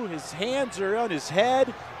do. His hands are on his head.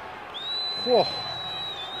 Whoa,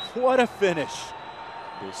 what a finish.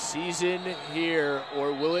 The season here,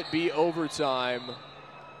 or will it be overtime?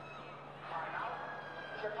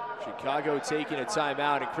 Chicago taking a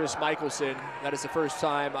timeout, and Chris Michelson, that is the first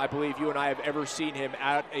time I believe you and I have ever seen him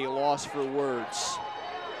at a loss for words.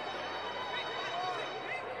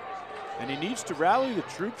 And he needs to rally the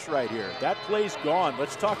troops right here. That play's gone.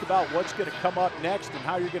 Let's talk about what's going to come up next and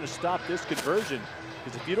how you're going to stop this conversion.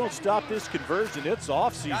 Because if you don't stop this conversion, it's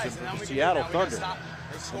off season for the Seattle Thunder.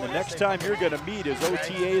 And the next time you're going to meet is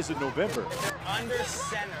OTAs in November. Under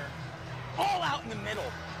center, all out in the middle,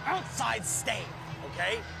 outside state,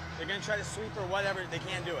 okay? They're going to try to sweep or whatever. They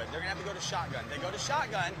can't do it. They're going to have to go to shotgun. They go to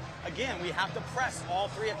shotgun. Again, we have to press all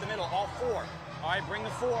three at the middle, all four. All right, bring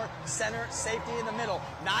the four. Center, safety in the middle.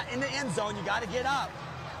 Not in the end zone. You got to get up.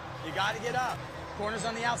 You got to get up. Corners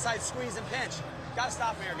on the outside, squeeze and pinch. Got to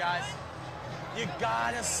stop them here, guys. You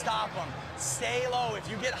got to stop them. Stay low.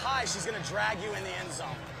 If you get high, she's going to drag you in the end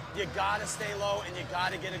zone. You got to stay low, and you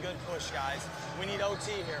got to get a good push, guys. We need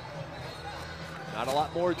OT here. Not a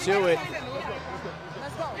lot more to it.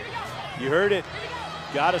 Let's go. You heard it.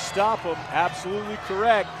 Got to stop them. Absolutely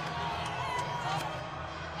correct.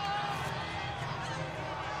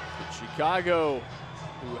 Chicago,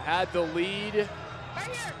 who had the lead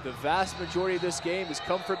the vast majority of this game, has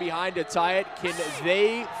come from behind to tie it. Can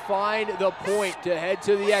they find the point to head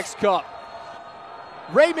to the X Cup?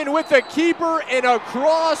 Raymond with the keeper, and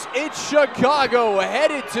across it's Chicago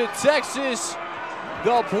headed to Texas.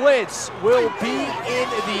 The Blitz will be in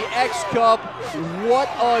the X Cup. What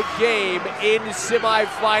a game in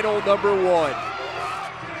semifinal number 1.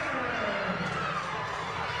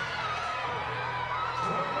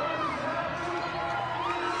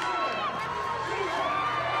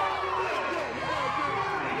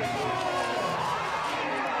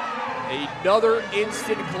 Another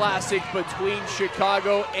instant classic between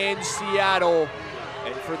Chicago and Seattle.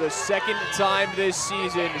 And for the second time this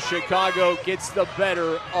season, Chicago gets the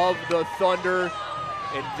better of the Thunder,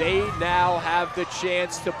 and they now have the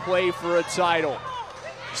chance to play for a title.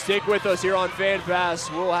 Stick with us here on Fan Pass.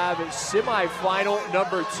 We'll have semifinal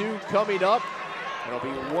number 2 coming up. It'll be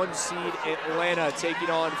 1 seed Atlanta taking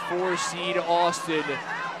on 4 seed Austin.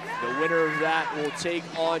 The winner of that will take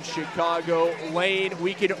on Chicago. Lane,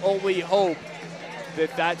 we can only hope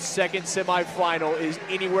that that second semifinal is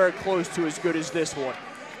anywhere close to as good as this one.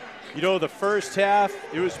 You know, the first half,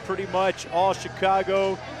 it was pretty much all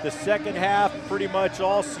Chicago. The second half, pretty much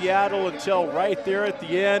all Seattle until right there at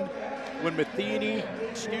the end when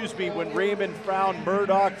when Raymond found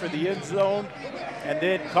Murdoch for the end zone, and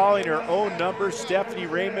then calling her own number, Stephanie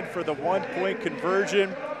Raymond, for the 1-point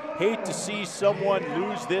conversion. Hate to see someone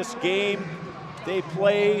lose this game. They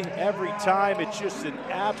play every time. It's just an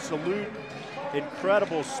absolute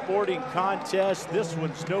incredible sporting contest. This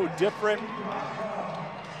one's no different.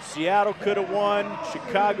 Seattle could have won.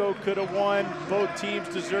 Chicago could have won. Both teams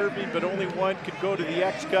deserving, but only one could go to the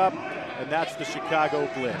X Cup, and that's the Chicago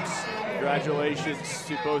Blitz. Congratulations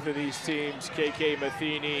to both of these teams, KK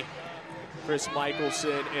Matheny, Chris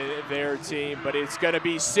Michelson, and their team. But it's going to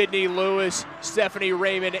be Sydney Lewis, Stephanie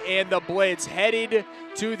Raymond, and the Blitz headed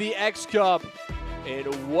to the X Cup. And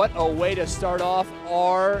what a way to start off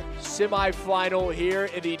our semifinal here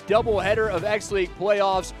in the doubleheader of XLeague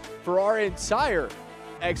playoffs for our entire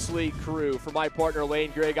XLeague crew. For my partner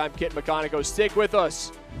Lane Grigg, I'm Kit McConico. Stick with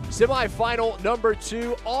us. Semifinal number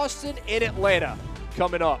 2, Austin and Atlanta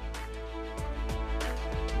coming up.